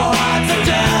little too hard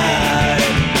today.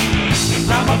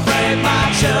 I'm afraid my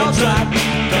children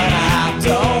gonna have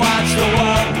to watch the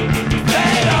world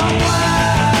fade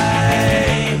away.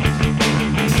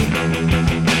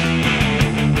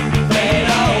 Fade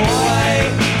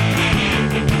away.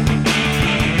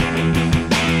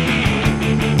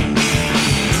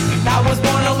 I was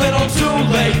born a little too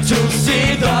late to see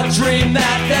the dream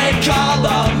that they call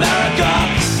America.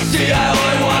 See, I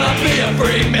only wanna be a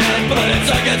free man, but it's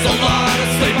against the law to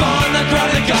sleep on the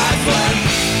ground in God's land.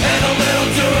 And a little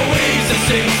too easy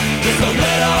seems, just a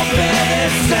little bit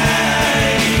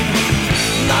insane.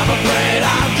 And I'm afraid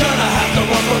I'm gonna have to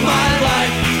run for my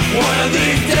life one of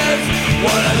these days,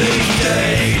 one of these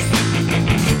days.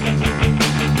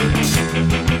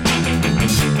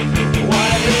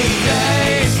 One of these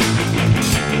days.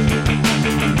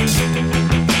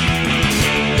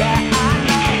 Yeah, I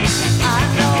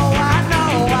know.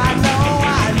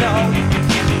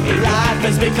 Life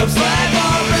has become slavery.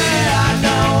 I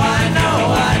know.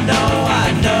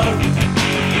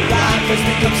 Life has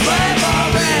become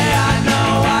slavery. I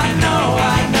know.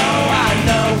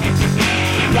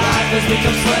 Life has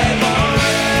become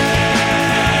slavery.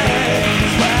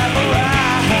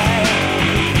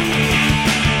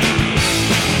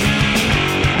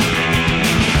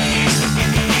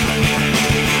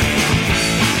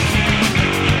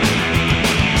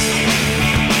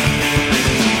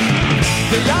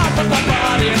 The earth of my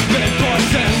body has been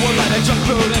poisoned. We're letting junk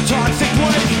food and toxic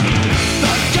waste. The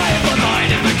sky of the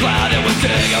night has been clouded with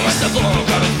cigarettes and floor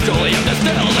carbon fueling the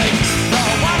stilling. The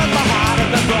water of the heart has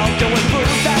been broken with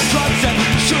booze and drugs and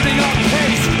shooting up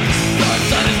pace. The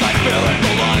sun is my spirit,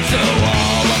 belongs to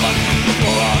all of us.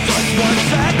 Before all just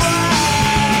once and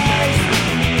race.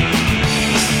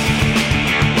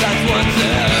 That's once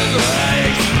and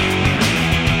race.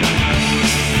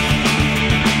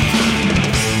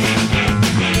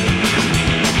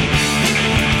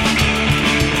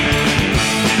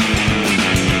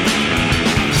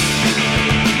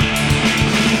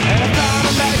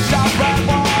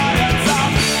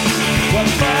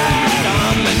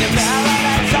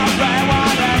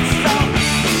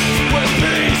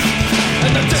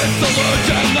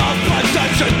 Dissolution of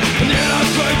protection in the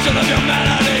integration of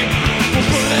humanity. We're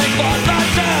putting forth our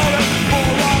children for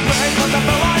our race, for the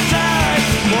military,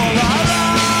 for our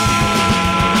lives,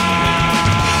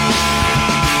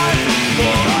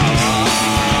 for our lives,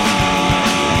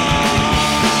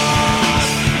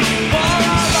 for our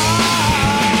lives,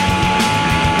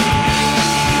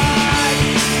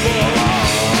 for our lives.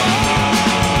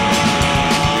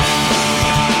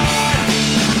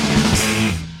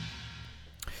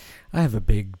 I have a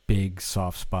big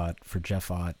soft spot for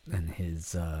Jeff Ott and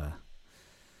his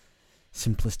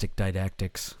simplistic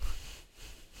didactics.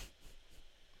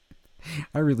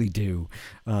 I really do.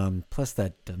 Plus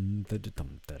that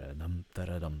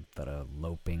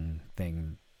loping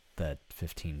thing that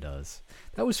 15 does.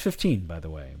 That was 15, by the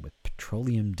way, with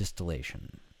petroleum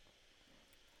distillation.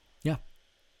 Yeah.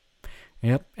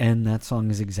 Yep, and that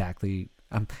song is exactly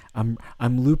I'm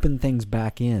looping things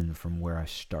back in from where I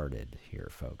started here,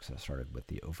 folks. I started with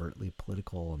the overtly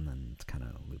political, and then it's kind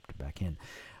of looped back in.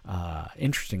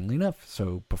 Interestingly enough,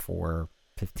 so before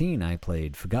 15, I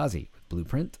played Fugazi with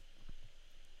Blueprint,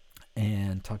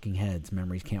 and Talking Heads,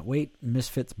 Memories Can't Wait,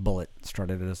 Misfits, Bullet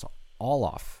started us all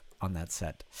off on that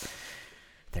set.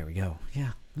 There we go.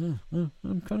 Yeah,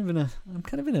 I'm kind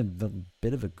of in a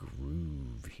bit of a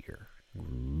groove here.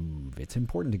 Groove. It's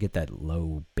important to get that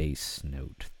low bass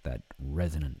note, that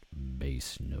resonant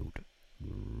bass note.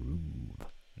 Groove.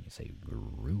 When you say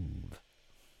groove.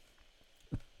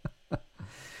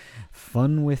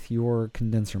 Fun with your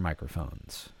condenser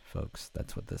microphones, folks.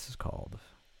 That's what this is called.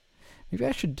 Maybe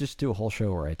I should just do a whole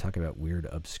show where I talk about weird,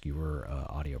 obscure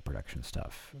audio production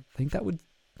stuff. Think that would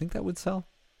sell?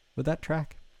 Would that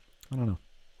track? I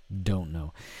don't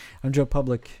know. I'm Joe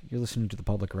Public. You're listening to The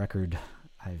Public Record.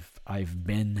 I've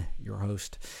been your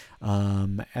host.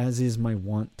 As is my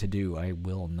wont to do, I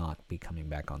will not be coming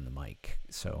back on the mic.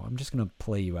 So I'm just going to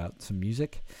play you out some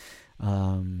music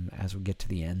as we get to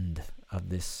the end of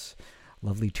this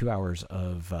lovely 2 hours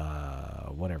of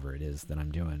whatever it is that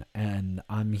I'm doing. And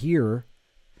I'm here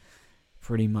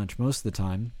pretty much most of the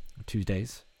time,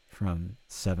 Tuesdays, from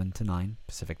 7 to 9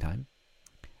 Pacific time,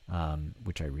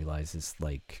 which I realize is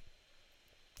like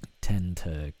 10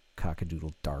 to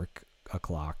cockadoodle dark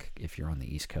o'clock if you're on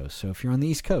the East Coast. So if you're on the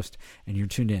East Coast and you're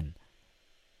tuned in,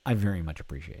 I very much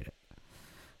appreciate it.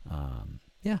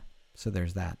 Yeah, so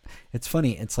there's that. It's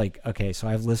funny. It's like, okay, so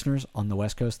I have listeners on the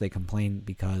West Coast. They complain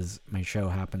because my show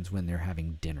happens when they're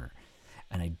having dinner.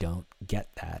 And I don't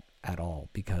get that at all,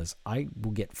 because I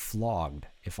will get flogged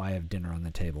if I have dinner on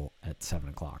the table at 7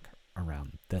 o'clock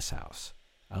around this house.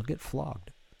 I'll get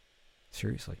flogged.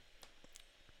 Seriously.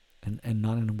 And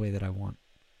not in a way that I want.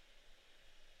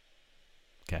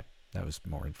 Okay, that was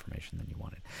more information than you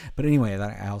wanted. But anyway,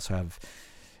 I also have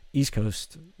East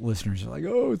Coast listeners who are like,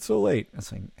 oh, it's so late. I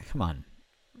was like, come on.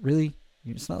 Really?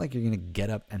 It's not like you're going to get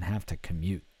up and have to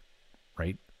commute,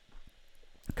 right?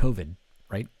 COVID,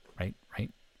 right?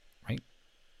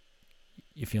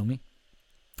 You feel me?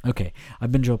 Okay,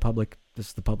 I've been Joe Public. This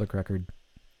is The Public Record.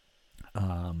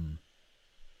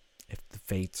 If the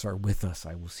fates are with us,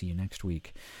 I will see you next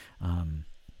week. And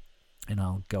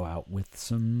I'll go out with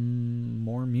some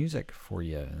more music for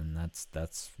you, and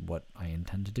that's what I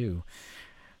intend to do.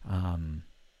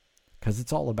 'Cause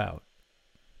it's all about,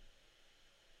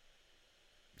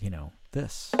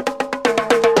 this.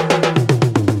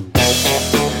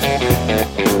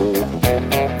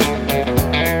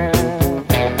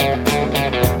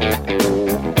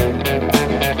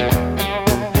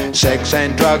 Sex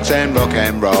and drugs and rock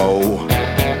and roll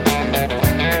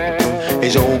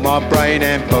is all my brain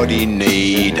and body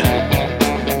need.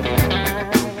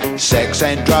 Sex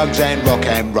and drugs and rock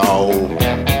and roll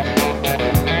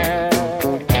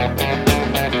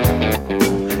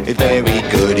is very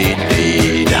good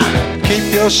indeed.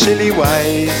 Keep your silly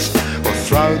ways or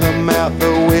throw them out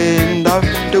the window.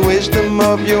 The wisdom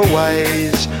of your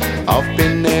ways, I've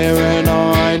been there and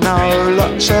I know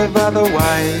lots of other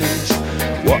ways.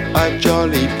 What a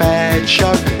jolly bad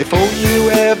show if all you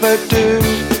ever do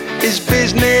is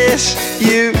business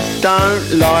you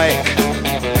don't like.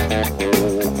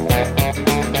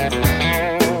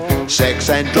 Sex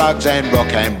and drugs and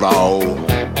rock and roll.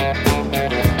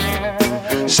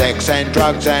 Sex and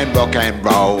drugs and rock and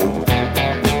roll.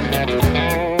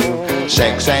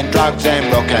 Sex and drugs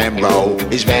and rock and roll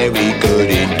is very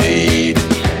good indeed.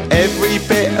 Every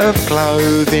bit of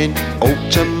clothing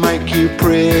ought to make you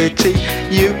pretty.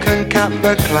 You can cut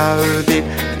the clothing,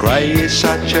 grey is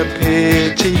such a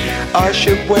pity. I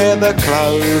should wear the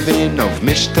clothing of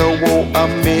Mr. Walter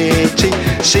Mitty.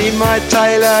 See my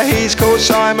tailor, he's called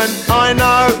Simon. I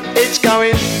know it's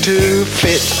going to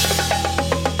fit.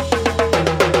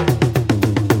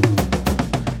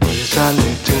 Here's a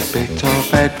little bit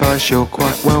of advice, you're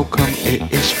quite welcome,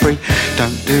 it is free.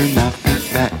 Don't do nothing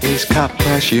that is cut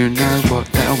price, you know what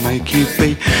that'll make you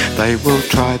be. They will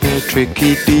try their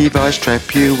tricky device,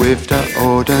 trap you with the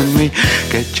ordinary.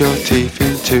 Get your teeth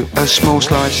into a small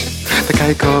slice, the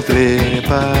cake of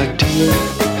liberty.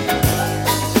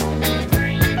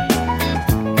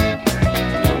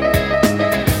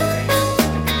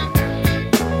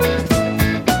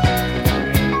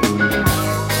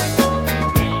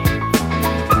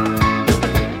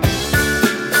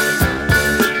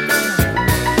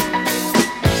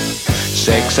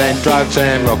 Sex and drugs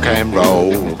and rock and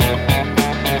roll.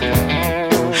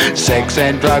 Sex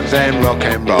and drugs and rock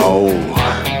and roll.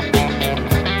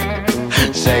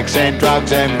 Sex and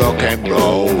drugs and rock and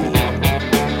roll.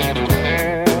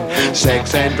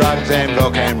 Sex and drugs and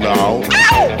rock and roll.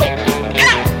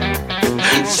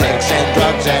 sex